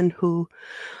gentleman who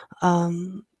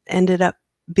ended up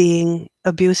being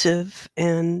abusive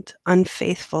and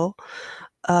unfaithful.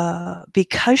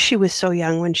 Because she was so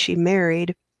young when she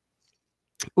married,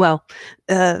 well,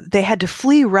 they had to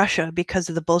flee Russia because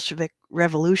of the Bolshevik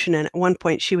Revolution, and at one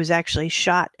point she was actually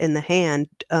shot in the hand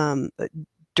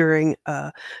during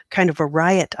a kind of a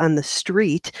riot on the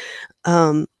street.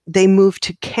 They moved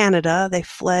to Canada. They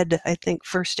fled, I think,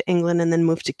 first to England and then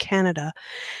moved to Canada.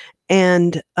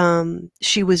 And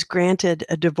she was granted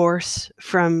a divorce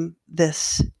from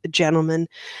this gentleman.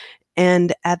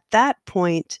 And at that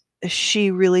point, she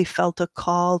really felt a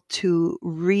call to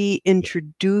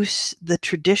reintroduce the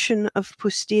tradition of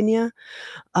Pustinia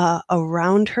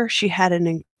around her. She had an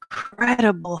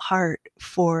incredible heart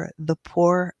for the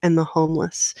poor and the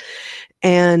homeless,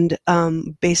 and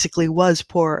basically was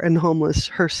poor and homeless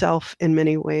herself in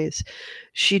many ways.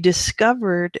 She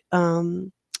discovered,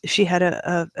 she had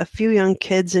a few young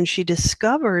kids, and she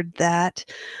discovered that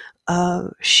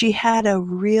she had a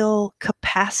real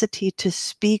capacity to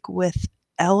speak with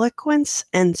eloquence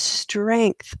and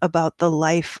strength about the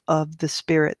life of the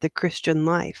Spirit, the Christian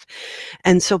life.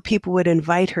 And so people would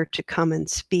invite her to come and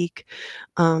speak.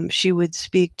 She would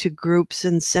speak to groups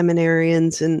and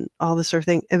seminarians and all this sort of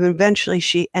thing. And eventually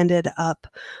she ended up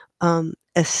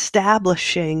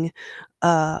establishing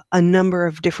a number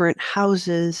of different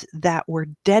houses that were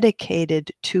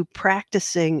dedicated to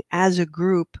practicing as a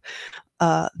group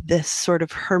this sort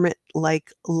of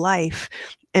hermit-like life,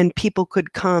 and people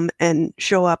could come and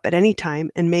show up at any time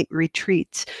and make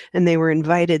retreats, and they were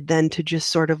invited then to just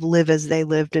sort of live as they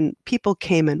lived, and people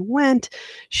came and went.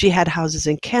 She had houses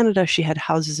in Canada. She had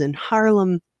houses in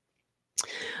Harlem.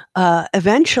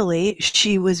 Eventually,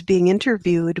 she was being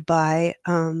interviewed by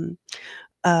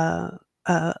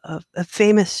a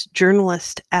famous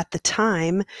journalist at the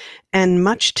time, and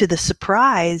much to the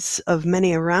surprise of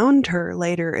many around her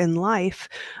later in life,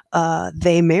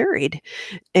 they married,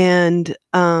 and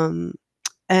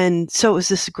so it was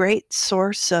this great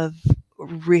source of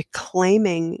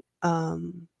reclaiming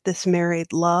this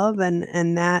married love,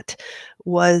 and that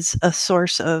was a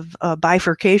source of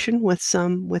bifurcation with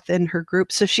some within her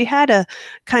group. So she had a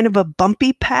kind of a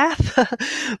bumpy path,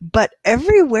 but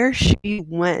everywhere she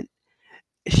went,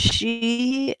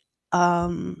 she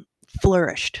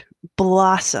flourished,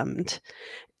 blossomed,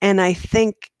 and I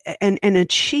think and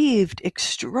achieved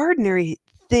extraordinary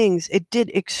things. It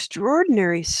did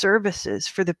extraordinary services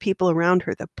for the people around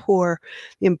her, the poor,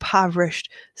 the impoverished,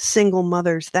 single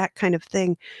mothers, that kind of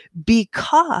thing,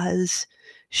 because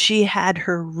she had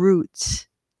her roots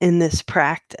in this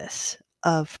practice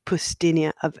of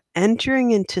pustinia, of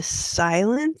entering into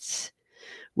silence,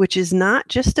 which is not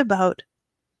just about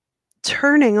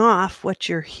turning off what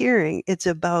you're hearing. It's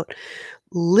about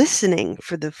listening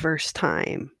for the first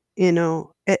time.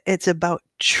 It's about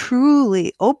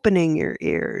truly opening your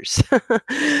ears.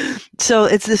 So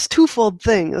it's this twofold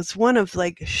thing. It's one of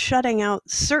like shutting out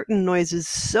certain noises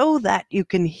so that you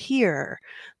can hear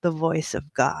the voice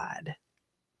of God.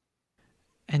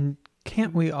 And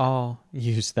can't we all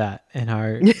use that in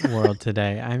our world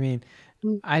today? I mean,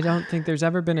 I don't think there's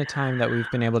ever been a time that we've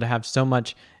been able to have so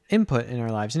much input in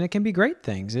our lives, and it can be great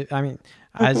things.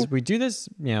 As we do this,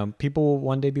 people will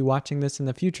one day be watching this in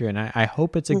the future, and I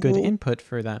hope it's a good input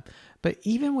for them. But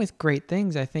even with great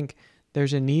things, I think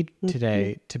there's a need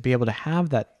today to be able to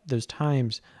have those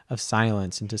times of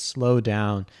silence and to slow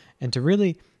down and to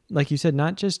really, like you said,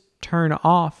 not just turn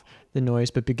off the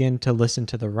noise, but begin to listen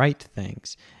to the right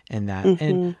things in that.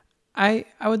 And I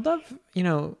would love,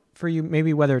 for you,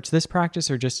 maybe whether it's this practice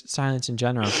or just silence in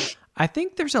general, I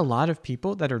think there's a lot of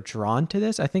people that are drawn to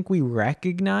this. I think we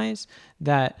recognize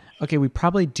that, okay, we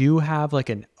probably do have like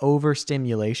an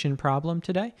overstimulation problem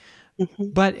today,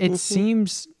 but it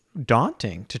seems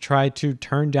daunting to try to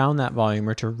turn down that volume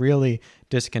or to really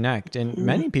disconnect. And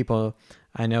many people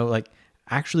I know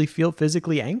actually feel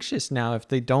physically anxious now if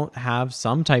they don't have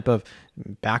some type of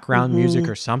background music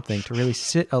or something to really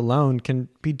sit alone can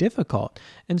be difficult.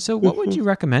 And so what would you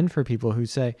recommend for people who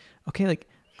say, okay,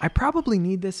 I probably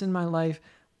need this in my life,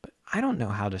 but I don't know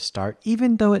how to start,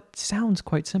 even though it sounds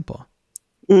quite simple?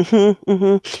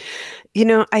 I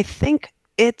think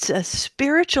it's a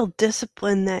spiritual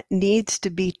discipline that needs to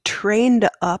be trained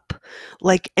up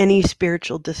like any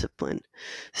spiritual discipline.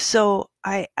 So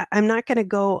I'm not going to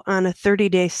go on a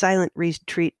 30-day silent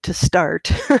retreat to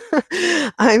start.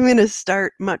 I'm going to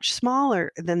start much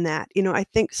smaller than that. I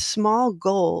think small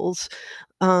goals,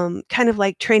 kind of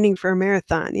like training for a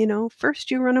marathon,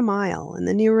 first you run a mile and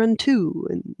then you run 2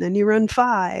 and then you run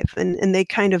 5 and they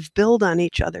kind of build on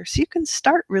each other. So you can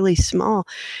start really small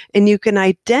and you can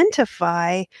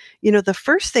identify, the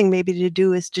first thing maybe to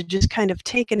do is to just kind of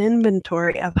take an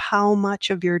inventory of how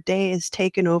much of your day is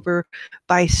taken over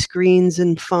by screens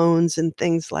and phones and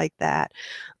things like that.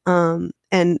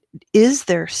 And is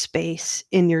there space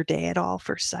in your day at all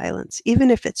for silence,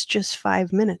 even if it's just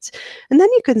 5 minutes? And then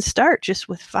you can start just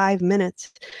with 5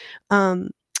 minutes. I'll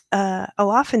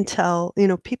often tell,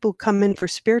 people come in for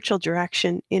spiritual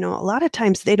direction, a lot of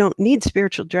times they don't need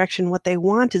spiritual direction. What they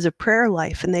want is a prayer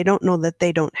life, and they don't know that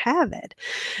they don't have it.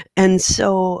 And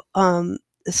so,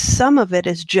 some of it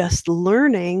is just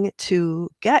learning to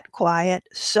get quiet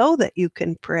so that you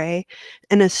can pray.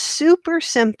 And a super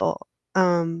simple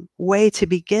way to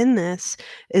begin this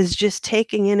is just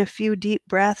taking in a few deep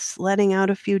breaths, letting out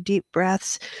a few deep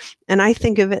breaths. And I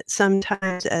think of it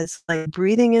sometimes as like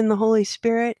breathing in the Holy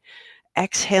Spirit,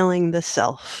 exhaling the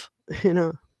self,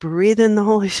 breathe in the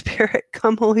Holy Spirit,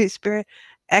 come Holy Spirit,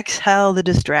 exhale the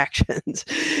distractions.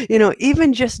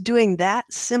 Even just doing that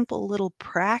simple little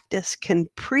practice can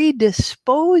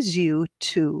predispose you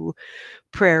to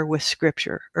prayer with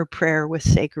scripture or prayer with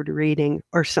sacred reading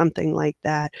or something like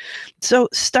that. So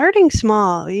starting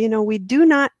small, we do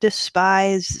not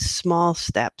despise small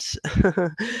steps.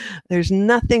 There's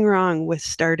nothing wrong with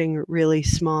starting really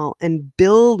small and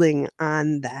building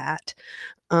on that.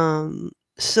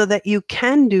 So that you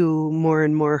can do more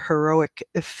and more heroic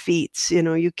feats.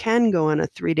 You can go on a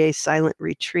 3-day silent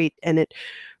retreat and it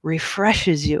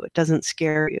refreshes you. It doesn't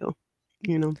scare you.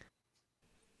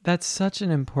 That's such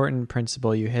an important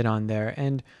principle you hit on there.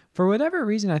 And for whatever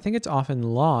reason, I think it's often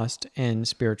lost in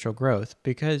spiritual growth,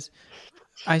 because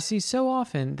I see so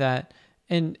often that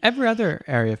in every other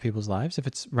area of people's lives, if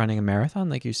it's running a marathon,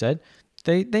 like you said,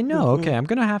 they know, okay, I'm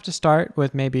going to have to start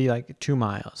with maybe 2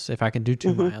 miles, if I can do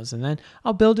 2 miles, and then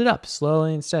I'll build it up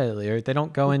slowly and steadily. Or they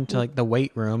don't go into the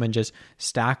weight room and just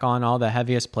stack on all the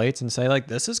heaviest plates and say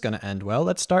this is going to end well.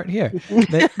 Let's start here.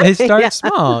 They start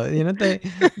small, they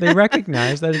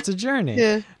recognize that it's a journey.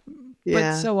 Yeah.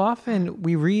 But so often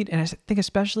we read, and I think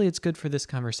especially it's good for this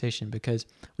conversation, because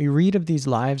we read of these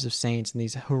lives of saints and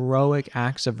these heroic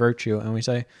acts of virtue, and we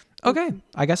say, okay,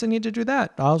 I guess I need to do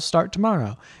that. I'll start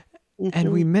tomorrow.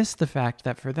 And we miss the fact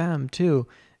that for them too,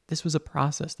 this was a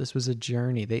process. This was a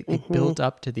journey. They built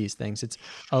up to these things. It's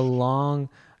a long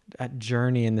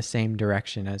journey in the same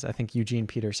direction. As I think Eugene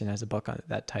Peterson has a book on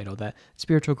that title, that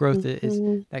spiritual growth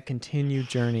is that continued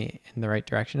journey in the right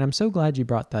direction. I'm so glad you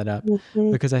brought that up,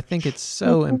 because I think it's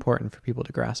so important for people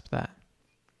to grasp that.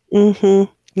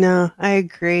 No, I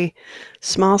agree.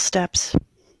 Small steps.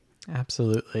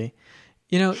 Absolutely.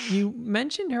 You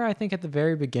mentioned her, I think, at the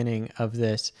very beginning of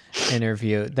this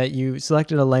interview, that you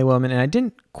selected a laywoman, and I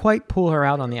didn't quite pull her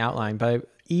out on the outline, but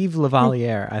Eve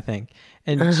Lavalier, I think.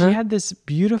 And she had this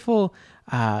beautiful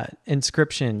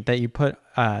inscription that you put,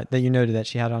 that you noted that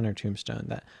she had on her tombstone,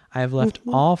 that I have left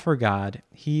all for God.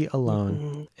 He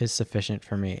alone is sufficient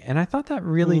for me. And I thought that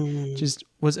really just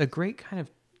was a great kind of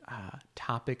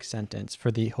topic sentence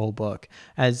for the whole book,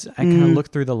 as I kind of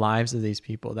look through the lives of these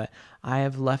people, that I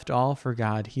have left all for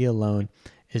God. He alone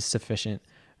is sufficient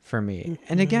for me.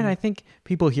 And again, I think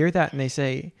people hear that and they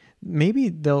say, maybe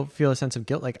they'll feel a sense of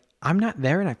guilt, like, I'm not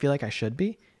there and I feel like I should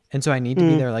be. And so I need to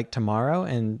be there like tomorrow,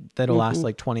 and that'll last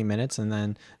like 20 minutes, and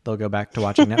then they'll go back to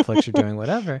watching Netflix or doing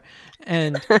whatever.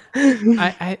 And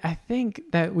I think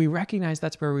that we recognize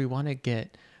that's where we want to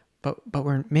get, but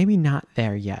we're maybe not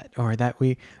there yet, or that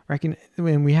we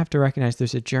have to recognize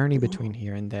there's a journey between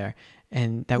here and there,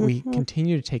 and that we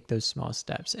continue to take those small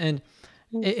steps. And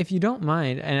if you don't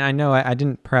mind, and I know I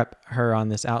didn't prep her on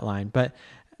this outline, but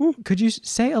could you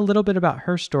say a little bit about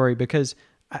her story? Because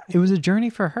it was a journey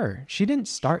for her. She didn't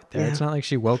start there. It's not like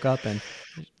she woke up and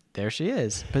there she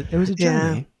is, but it was a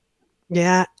journey.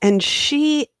 Yeah. And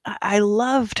I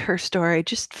loved her story,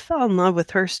 just fell in love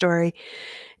with her story,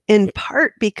 in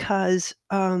part because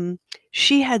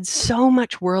she had so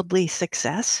much worldly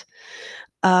success.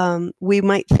 We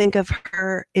might think of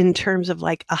her in terms of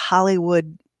like a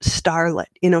Hollywood starlet.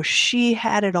 She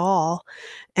had it all,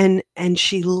 and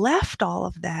she left all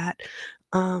of that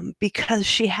because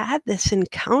she had this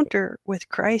encounter with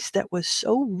Christ that was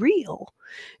so real.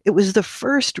 It was the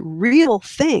first real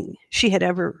thing she had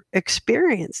ever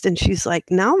experienced. And she's like,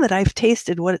 now that I've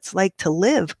tasted what it's like to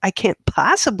live, I can't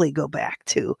possibly go back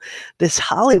to this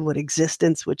Hollywood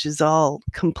existence, which is all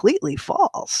completely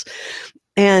false.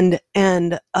 And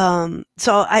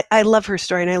so I love her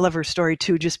story, and I love her story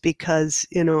too, just because,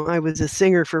 I was a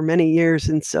singer for many years.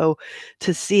 And so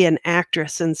to see an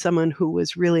actress and someone who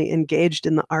was really engaged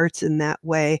in the arts in that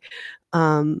way,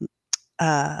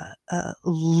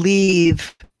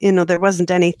 leave, there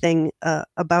wasn't anything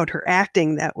about her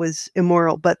acting that was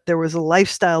immoral, but there was a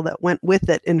lifestyle that went with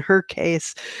it in her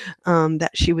case,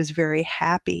 that she was very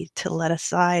happy to let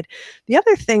aside. The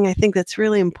other thing I think that's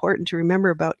really important to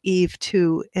remember about Eve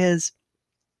too is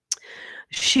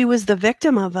she was the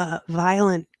victim of a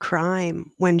violent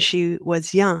crime when she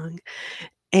was young,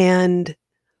 and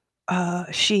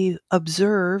she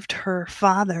observed her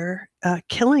father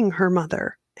killing her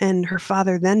mother. And her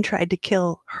father then tried to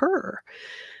kill her,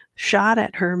 shot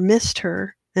at her, missed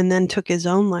her, and then took his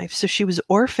own life. So she was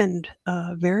orphaned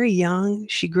very young.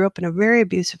 She grew up in a very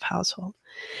abusive household.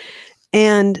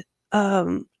 And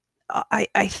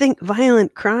I think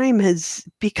violent crime has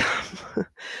become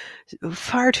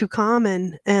far too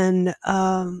common. And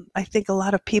I think a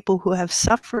lot of people who have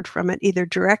suffered from it, either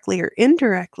directly or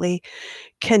indirectly,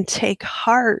 can take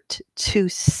heart to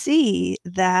see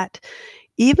that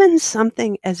even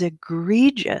something as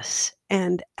egregious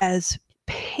and as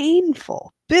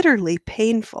painful, bitterly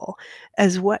painful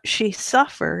as what she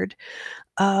suffered,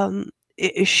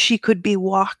 she could be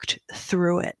walked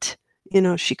through it.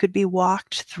 She could be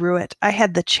walked through it. I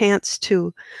had the chance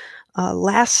to,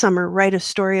 last summer, write a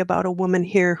story about a woman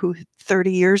here who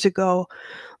 30 years ago,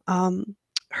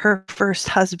 her first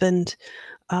husband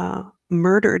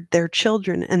murdered their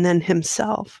children and then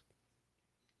himself.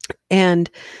 And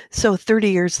so 30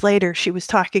 years later, she was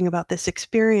talking about this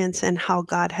experience and how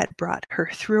God had brought her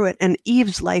through it. And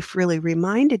Eve's life really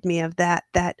reminded me of that,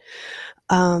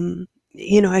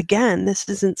 again, this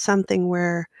isn't something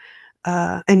where,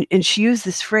 and she used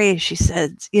this phrase, she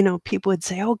said, people would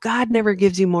say, oh, God never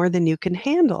gives you more than you can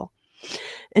handle.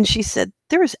 And she said,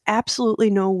 there is absolutely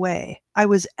no way I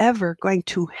was ever going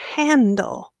to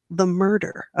handle the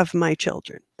murder of my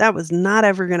children. That was not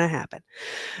ever going to happen.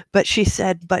 But she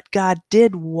said, but God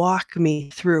did walk me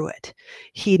through it.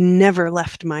 He never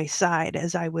left my side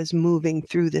as I was moving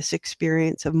through this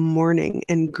experience of mourning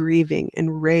and grieving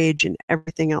and rage and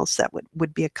everything else that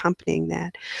would be accompanying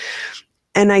that.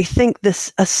 And I think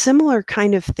a similar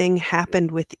kind of thing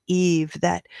happened with Eve,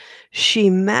 that she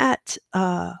met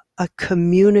a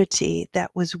community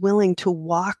that was willing to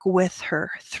walk with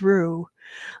her through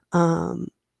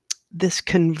this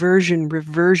conversion,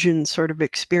 reversion sort of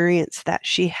experience that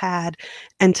she had,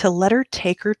 and to let her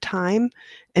take her time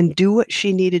and do what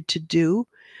she needed to do,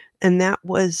 And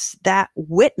that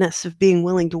witness of being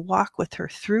willing to walk with her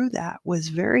through that was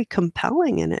very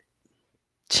compelling, and it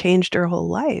changed her whole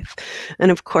life. And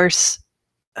of course,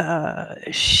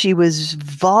 she was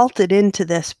vaulted into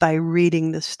this by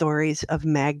reading the stories of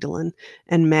Magdalene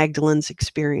and Magdalene's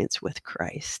experience with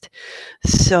Christ.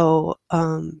 So,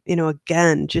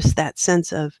 again, just that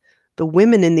sense of the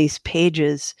women in these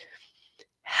pages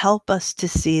help us to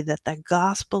see that the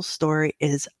gospel story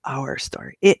is our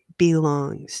story. It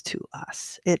belongs to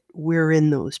us. We're in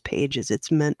those pages.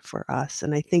 It's meant for us.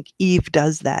 And I think Eve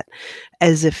does that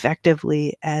as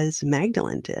effectively as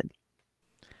Magdalene did.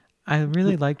 I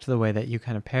really liked the way that you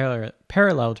kind of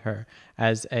paralleled her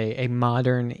as a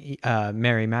modern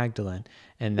Mary Magdalene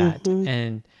in that. Mm-hmm.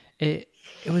 And it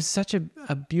was such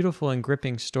a beautiful and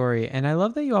gripping story. And I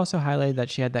love that you also highlighted that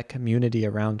she had that community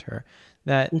around her,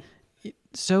 that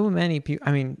so many people,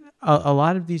 I mean, a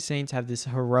lot of these saints have this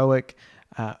heroic,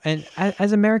 and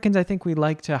as Americans, I think we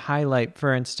like to highlight,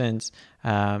 for instance,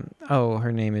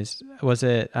 her name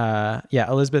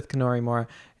Elizabeth Kenori Moore,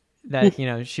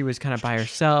 that, she was kind of by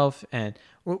herself, and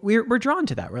we're drawn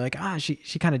to that. We're like,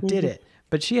 she kind of did it,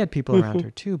 but she had people around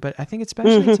her too. But I think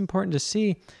especially it's important to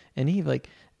see in Eve, like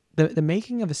the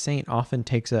making of a saint often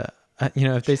takes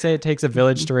if they say it takes a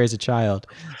village to raise a child,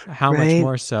 how much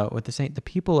more so with the saint, the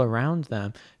people around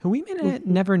them who we may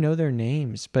never know their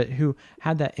names, but who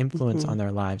had that influence on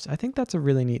their lives. I think that's a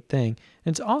really neat thing.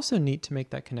 And it's also neat to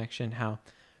make that connection, how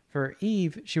for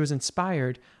Eve, she was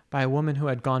inspired by a woman who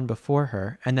had gone before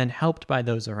her and then helped by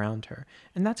those around her.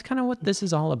 And that's kind of what this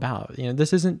is all about.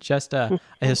 This isn't just a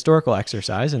historical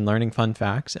exercise in learning fun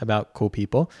facts about cool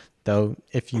people, though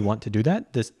if you want to do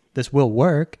that, this will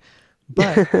work.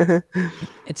 But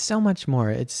it's so much more.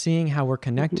 It's seeing how we're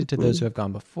connected to those who have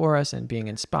gone before us and being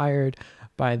inspired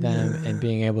by them and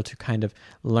being able to kind of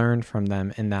learn from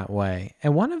them in that way.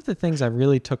 And one of the things I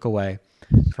really took away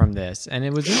from this, and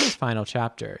it was in this final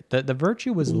chapter, the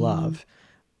virtue was love.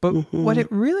 But what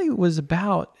it really was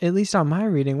about, at least on my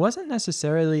reading, wasn't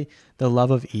necessarily the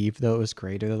love of Eve, though it was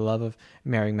great, or the love of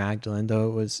Mary Magdalene, though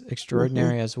it was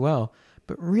extraordinary as well.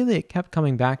 But really, it kept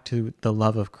coming back to the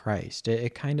love of Christ.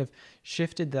 It kind of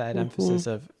shifted that emphasis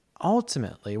of,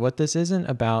 ultimately, what this isn't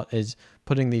about is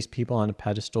putting these people on a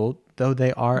pedestal, though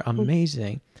they are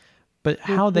amazing, but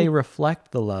how they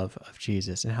reflect the love of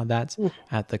Jesus and how that's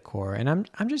at the core. And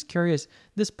I'm just curious,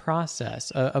 this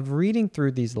process of reading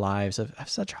through these lives of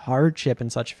such hardship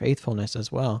and such faithfulness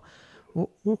as well,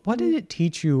 what did it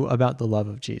teach you about the love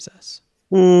of Jesus?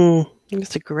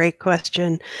 That's a great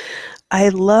question. I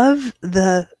love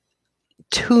the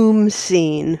tomb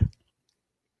scene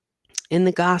in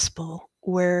the gospel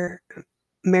where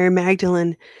Mary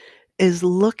Magdalene is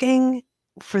looking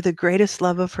for the greatest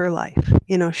love of her life.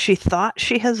 She thought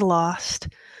she has lost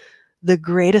the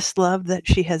greatest love that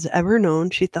she has ever known.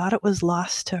 She thought it was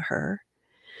lost to her.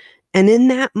 And in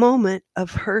that moment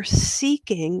of her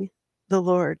seeking the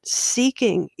Lord,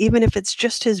 seeking, even if it's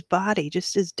just his body,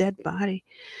 just his dead body,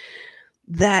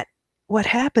 that what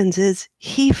happens is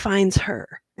he finds her.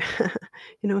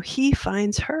 He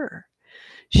finds her.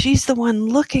 She's the one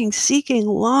looking, seeking,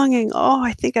 longing. Oh,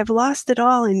 I think I've lost it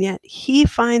all. And yet he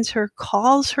finds her,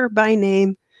 calls her by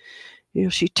name.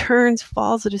 She turns,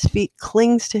 falls at his feet,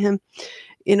 clings to him.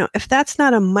 If that's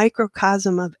not a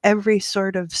microcosm of every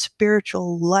sort of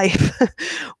spiritual life,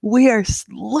 we are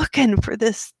looking for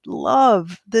this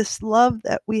love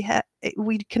that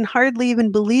we can hardly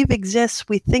even believe exists.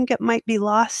 We think it might be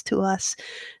lost to us.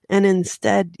 And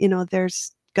instead,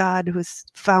 there's God who's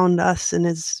found us and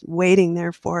is waiting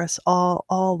there for us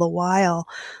all the while.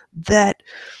 That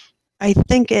I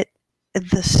think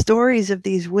the stories of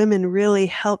these women really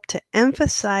help to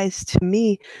emphasize to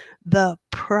me the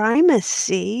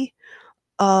primacy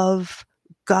of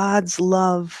God's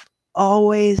love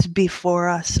always before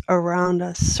us, around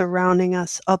us, surrounding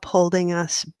us, upholding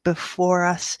us, before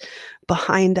us,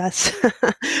 behind us.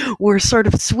 We're sort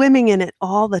of swimming in it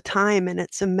all the time, and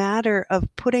it's a matter of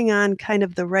putting on kind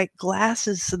of the right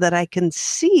glasses so that I can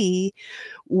see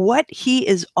what he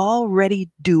is already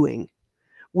doing,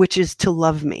 which is to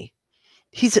love me.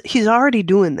 He's already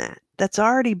doing that. That's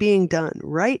already being done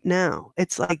right now.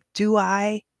 It's like, do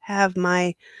I have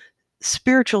my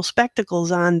spiritual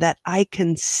spectacles on that I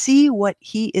can see what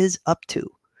he is up to?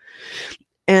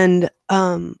 And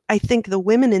I think the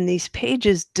women in these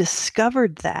pages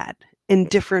discovered that in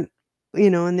different,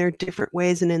 in their different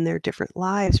ways and in their different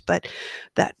lives. But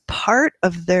that part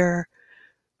of their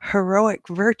heroic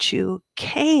virtue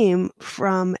came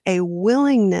from a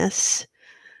willingness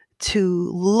to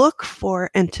look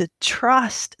for and to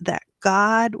trust that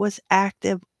God was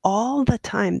active all the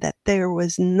time that there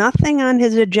was nothing on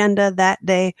his agenda that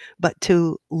day but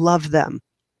to love them.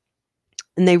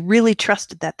 And they really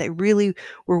trusted that. They really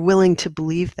were willing to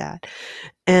believe that.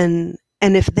 And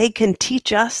if they can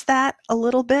teach us that a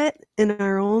little bit in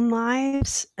our own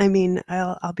lives, I mean,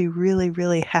 I'll be really,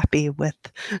 really happy with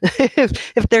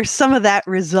if there's some of that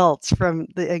results from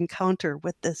the encounter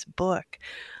with this book.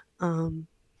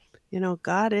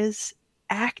 God is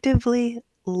actively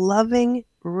loving,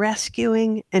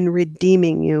 rescuing, and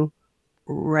redeeming you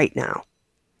right now.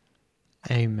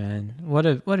 Amen. What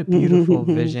a beautiful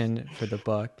vision for the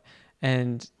book.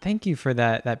 And thank you for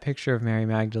that picture of Mary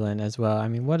Magdalene as well. I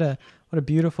mean, what a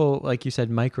beautiful, like you said,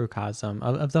 microcosm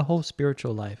of the whole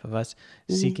spiritual life of us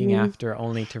seeking after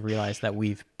only to realize that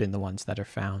we've been the ones that are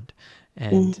found.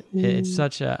 And it's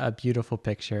such a beautiful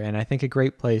picture, and I think a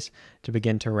great place to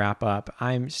begin to wrap up.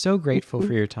 I'm so grateful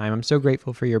for your time. I'm so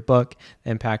grateful for your book,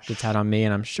 the impact it's had on me,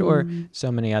 and I'm sure so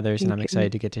many others, and I'm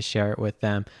excited to get to share it with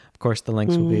them. Of course, the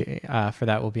links will be for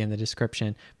that will be in the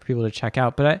description for people to check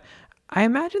out. But I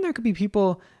imagine there could be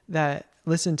people that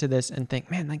listen to this and think,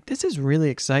 man, like this is really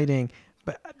exciting,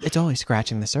 but it's only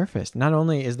scratching the surface. Not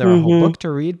only is there a whole book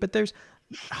to read, but there's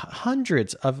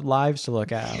hundreds of lives to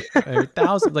look at, or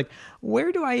thousands. Like,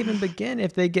 where do I even begin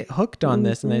if they get hooked on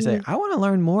this and they say, I want to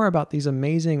learn more about these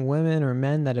amazing women or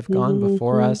men that have gone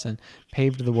before us and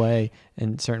paved the way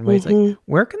in certain ways? Like,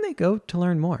 where can they go to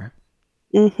learn more?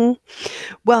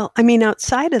 Well, I mean,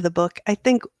 outside of the book, I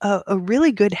think a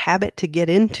really good habit to get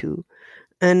into,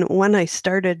 and one I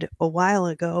started a while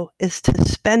ago, is to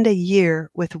spend a year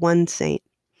with one saint.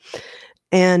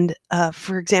 And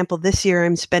for example, this year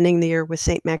I'm spending the year with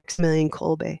St. Maximilian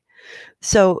Kolbe.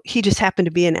 So he just happened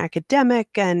to be an academic,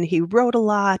 and he wrote a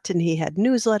lot, and he had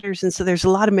newsletters. And so there's a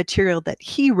lot of material that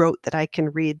he wrote that I can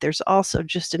read. There's also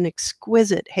just an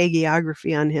exquisite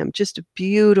hagiography on him, just a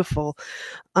beautiful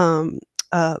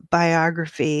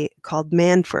biography called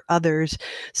Man for Others.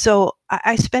 So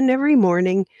I spend every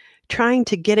morning trying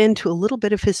to get into a little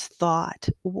bit of his thought.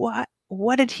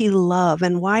 What did he love,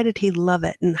 and why did he love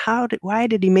it, and why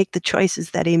did he make the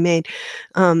choices that he made?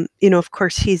 Of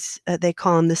course, they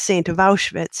call him the Saint of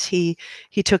Auschwitz.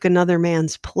 He took another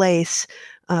man's place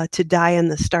to die in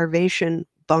the starvation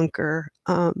bunker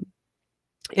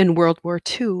in World War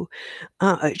II.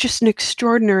 Just an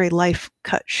extraordinary life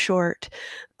cut short.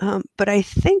 But I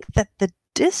think that the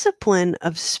discipline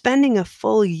of spending a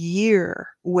full year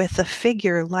with a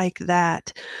figure like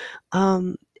that,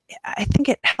 I think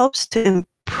it helps to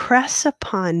impress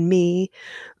upon me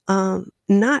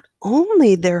not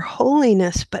only their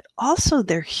holiness, but also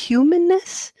their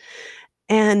humanness,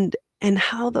 and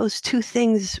how those two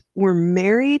things were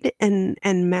married and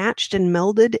matched and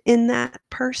melded in that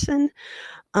person.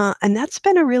 And that's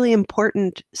been a really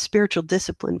important spiritual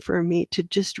discipline for me, to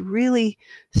just really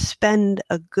spend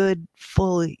a good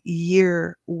full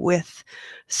year with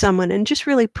someone and just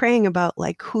really praying about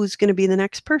like who's going to be the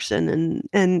next person,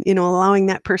 and allowing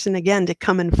that person again to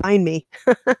come and find me.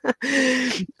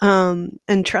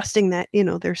 And trusting that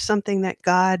there's something that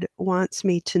God wants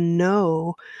me to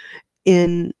know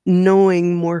in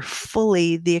knowing more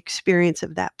fully the experience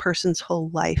of that person's whole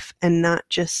life, and not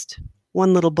just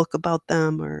one little book about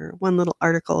them or one little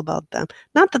article about them.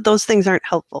 Not that those things aren't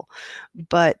helpful,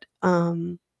 but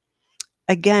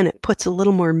again, it puts a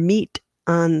little more meat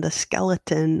on the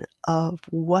skeleton of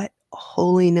what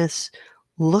holiness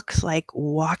looks like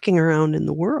walking around in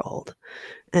the world.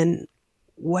 And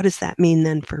what does that mean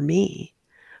then for me?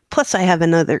 Plus, I have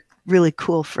another really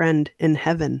cool friend in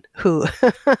heaven who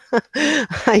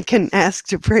I can ask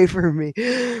to pray for me.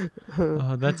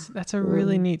 Oh, that's a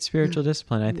really neat spiritual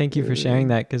discipline. I thank you for sharing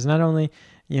that, because not only,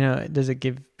 does it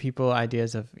give people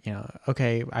ideas of,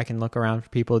 okay, I can look around for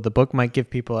people. The book might give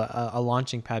people a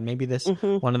launching pad. Maybe this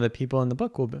one of the people in the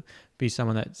book will be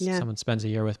someone that someone spends a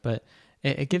year with, but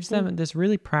it gives them this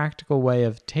really practical way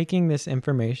of taking this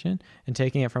information and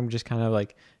taking it from just kind of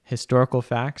like historical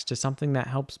facts to something that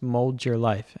helps mold your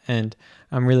life. And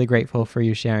I'm really grateful for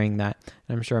you sharing that.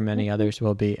 And I'm sure many others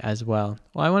will be as well.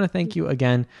 Well, I want to thank you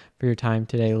again for your time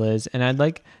today, Liz. And I'd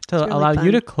like to allow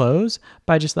you to close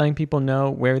by just letting people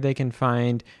know where they can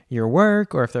find your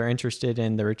work, or if they're interested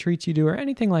in the retreats you do or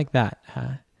anything like that.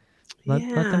 Let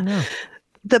them know.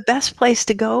 The best place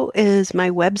to go is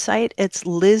my website. It's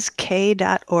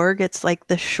lizk.org. It's like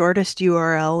the shortest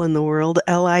URL in the world,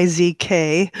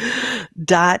 LIZK.org.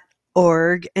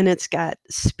 And it's got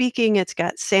speaking. It's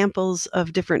got samples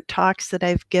of different talks that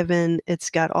I've given. It's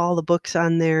got all the books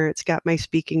on there. It's got my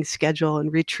speaking schedule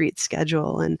and retreat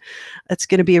schedule. And it's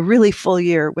going to be a really full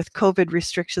year with COVID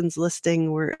restrictions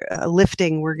lifting. We're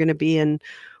going to be in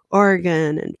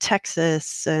Oregon and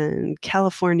Texas and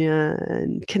California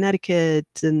and Connecticut,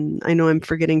 and I know I'm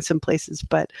forgetting some places,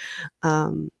 but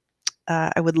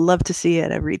I would love to see you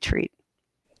at a retreat.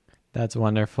 That's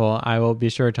wonderful. I will be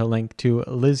sure to link to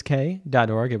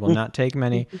lizk.org. It will not take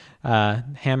many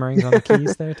hammerings on the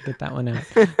keys there to get that one out.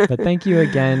 But thank you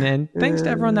again. And thanks to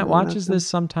everyone that watches this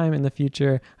sometime in the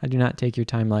future. I do not take your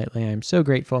time lightly. I'm so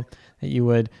grateful that you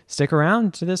would stick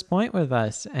around to this point with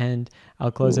us. And I'll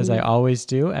close as I always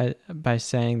do by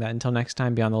saying that until next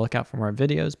time, be on the lookout for more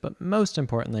videos. But most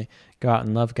importantly, go out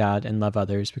and love God and love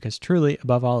others, because truly,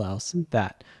 above all else,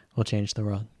 that will change the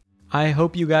world. I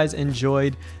hope you guys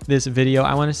enjoyed this video.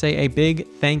 I want to say a big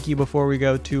thank you before we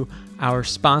go to our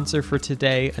sponsor for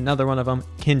today, another one of them,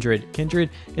 Kindred. Kindred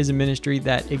is a ministry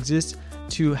that exists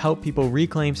to help people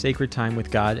reclaim sacred time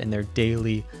with God in their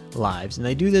daily lives. And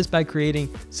they do this by creating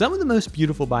some of the most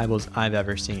beautiful Bibles I've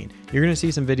ever seen. You're going to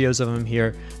see some videos of them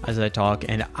here as I talk,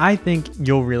 and I think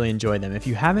you'll really enjoy them. If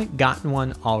you haven't gotten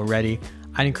one already,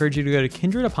 I'd encourage you to go to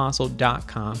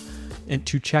kindredapostle.com and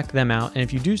to check them out. And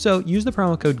if you do so, use the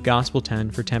promo code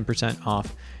GOSPEL10 for 10%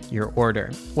 off your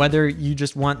order. Whether you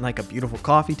just want like a beautiful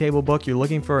coffee table book, you're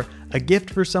looking for a gift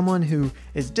for someone who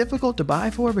is difficult to buy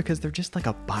for because they're just like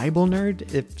a Bible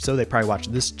nerd. If so, they probably watch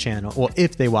this channel. Well,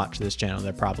 if they watch this channel,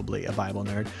 they're probably a Bible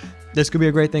nerd. This could be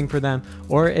a great thing for them.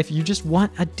 Or if you just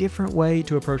want a different way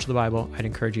to approach the Bible, I'd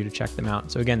encourage you to check them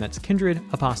out. So again, that's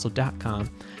kindredapostle.com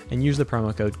and use the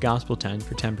promo code GOSPEL10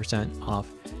 for 10% off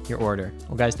your order.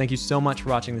 Well, guys, thank you so much for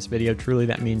watching this video. Truly,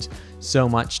 that means so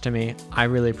much to me. I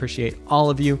really appreciate all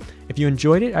of you. If you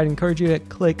enjoyed it, I'd encourage you to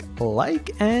click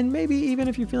like, and maybe even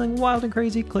if you're feeling wild and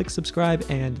crazy, click subscribe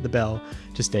and the bell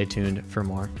to stay tuned for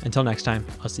more. Until next time,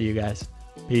 I'll see you guys.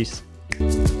 Peace.